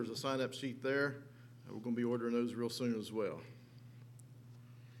too, there's a sign-up sheet there. We're going to be ordering those real soon as well.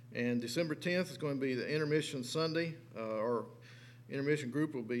 And December 10th is going to be the Intermission Sunday. Our intermission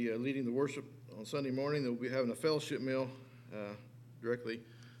group will be leading the worship on Sunday morning. They'll be having a fellowship meal directly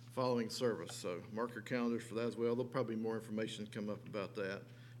following service. So mark your calendars for that as well. There'll probably be more information come up about that.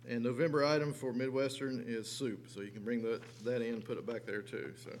 And November item for Midwestern is soup. So you can bring that in and put it back there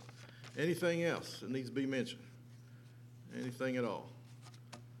too. So anything else that needs to be mentioned? Anything at all?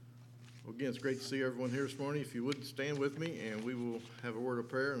 Well, again, it's great to see everyone here this morning. If you would stand with me, and we will have a word of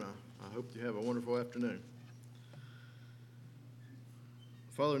prayer, and I hope you have a wonderful afternoon.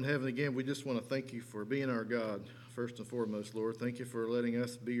 Father in heaven, again, we just want to thank you for being our God, first and foremost, Lord. Thank you for letting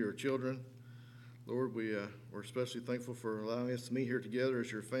us be your children. Lord, we're especially thankful for allowing us to meet here together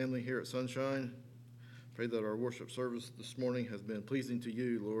as your family here at Sunshine. Pray that our worship service this morning has been pleasing to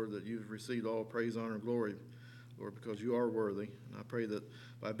you, Lord, that you've received all praise, honor, and glory, Lord, because you are worthy. And I pray that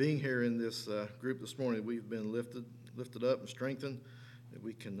by being here in this group this morning, we've been lifted up and strengthened, that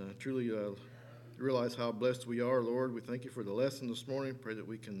we can truly realize how blessed we are, Lord. We thank you for the lesson this morning. Pray that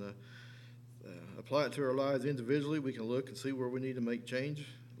we can apply it to our lives individually. We can look and see where we need to make change,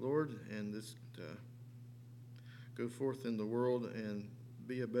 Lord, and just go forth in the world and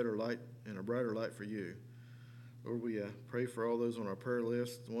be a better light and a brighter light for you. Lord, we pray for all those on our prayer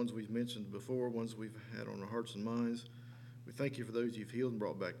list, the ones we've mentioned before, ones we've had on our hearts and minds. We thank you for those you've healed and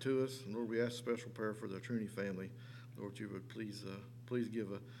brought back to us. And Lord, we ask special prayer for the Truney family. Lord, you would please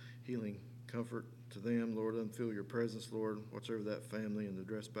give a healing comfort to them. Lord, let them feel your presence, Lord. Watch over that family and the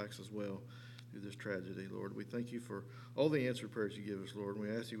Dressbacks as well through this tragedy, Lord. We thank you for all the answered prayers you give us, Lord. And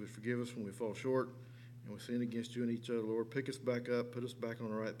we ask you would forgive us when we fall short and we sin against you and each other, Lord. Pick us back up, put us back on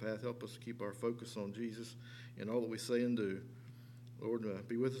the right path. Help us to keep our focus on Jesus in all that we say and do. Lord,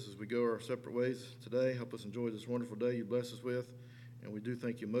 be with us as we go our separate ways today. Help us enjoy this wonderful day you bless us with. And we do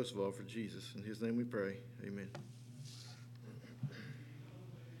thank you most of all for Jesus. In his name we pray. Amen.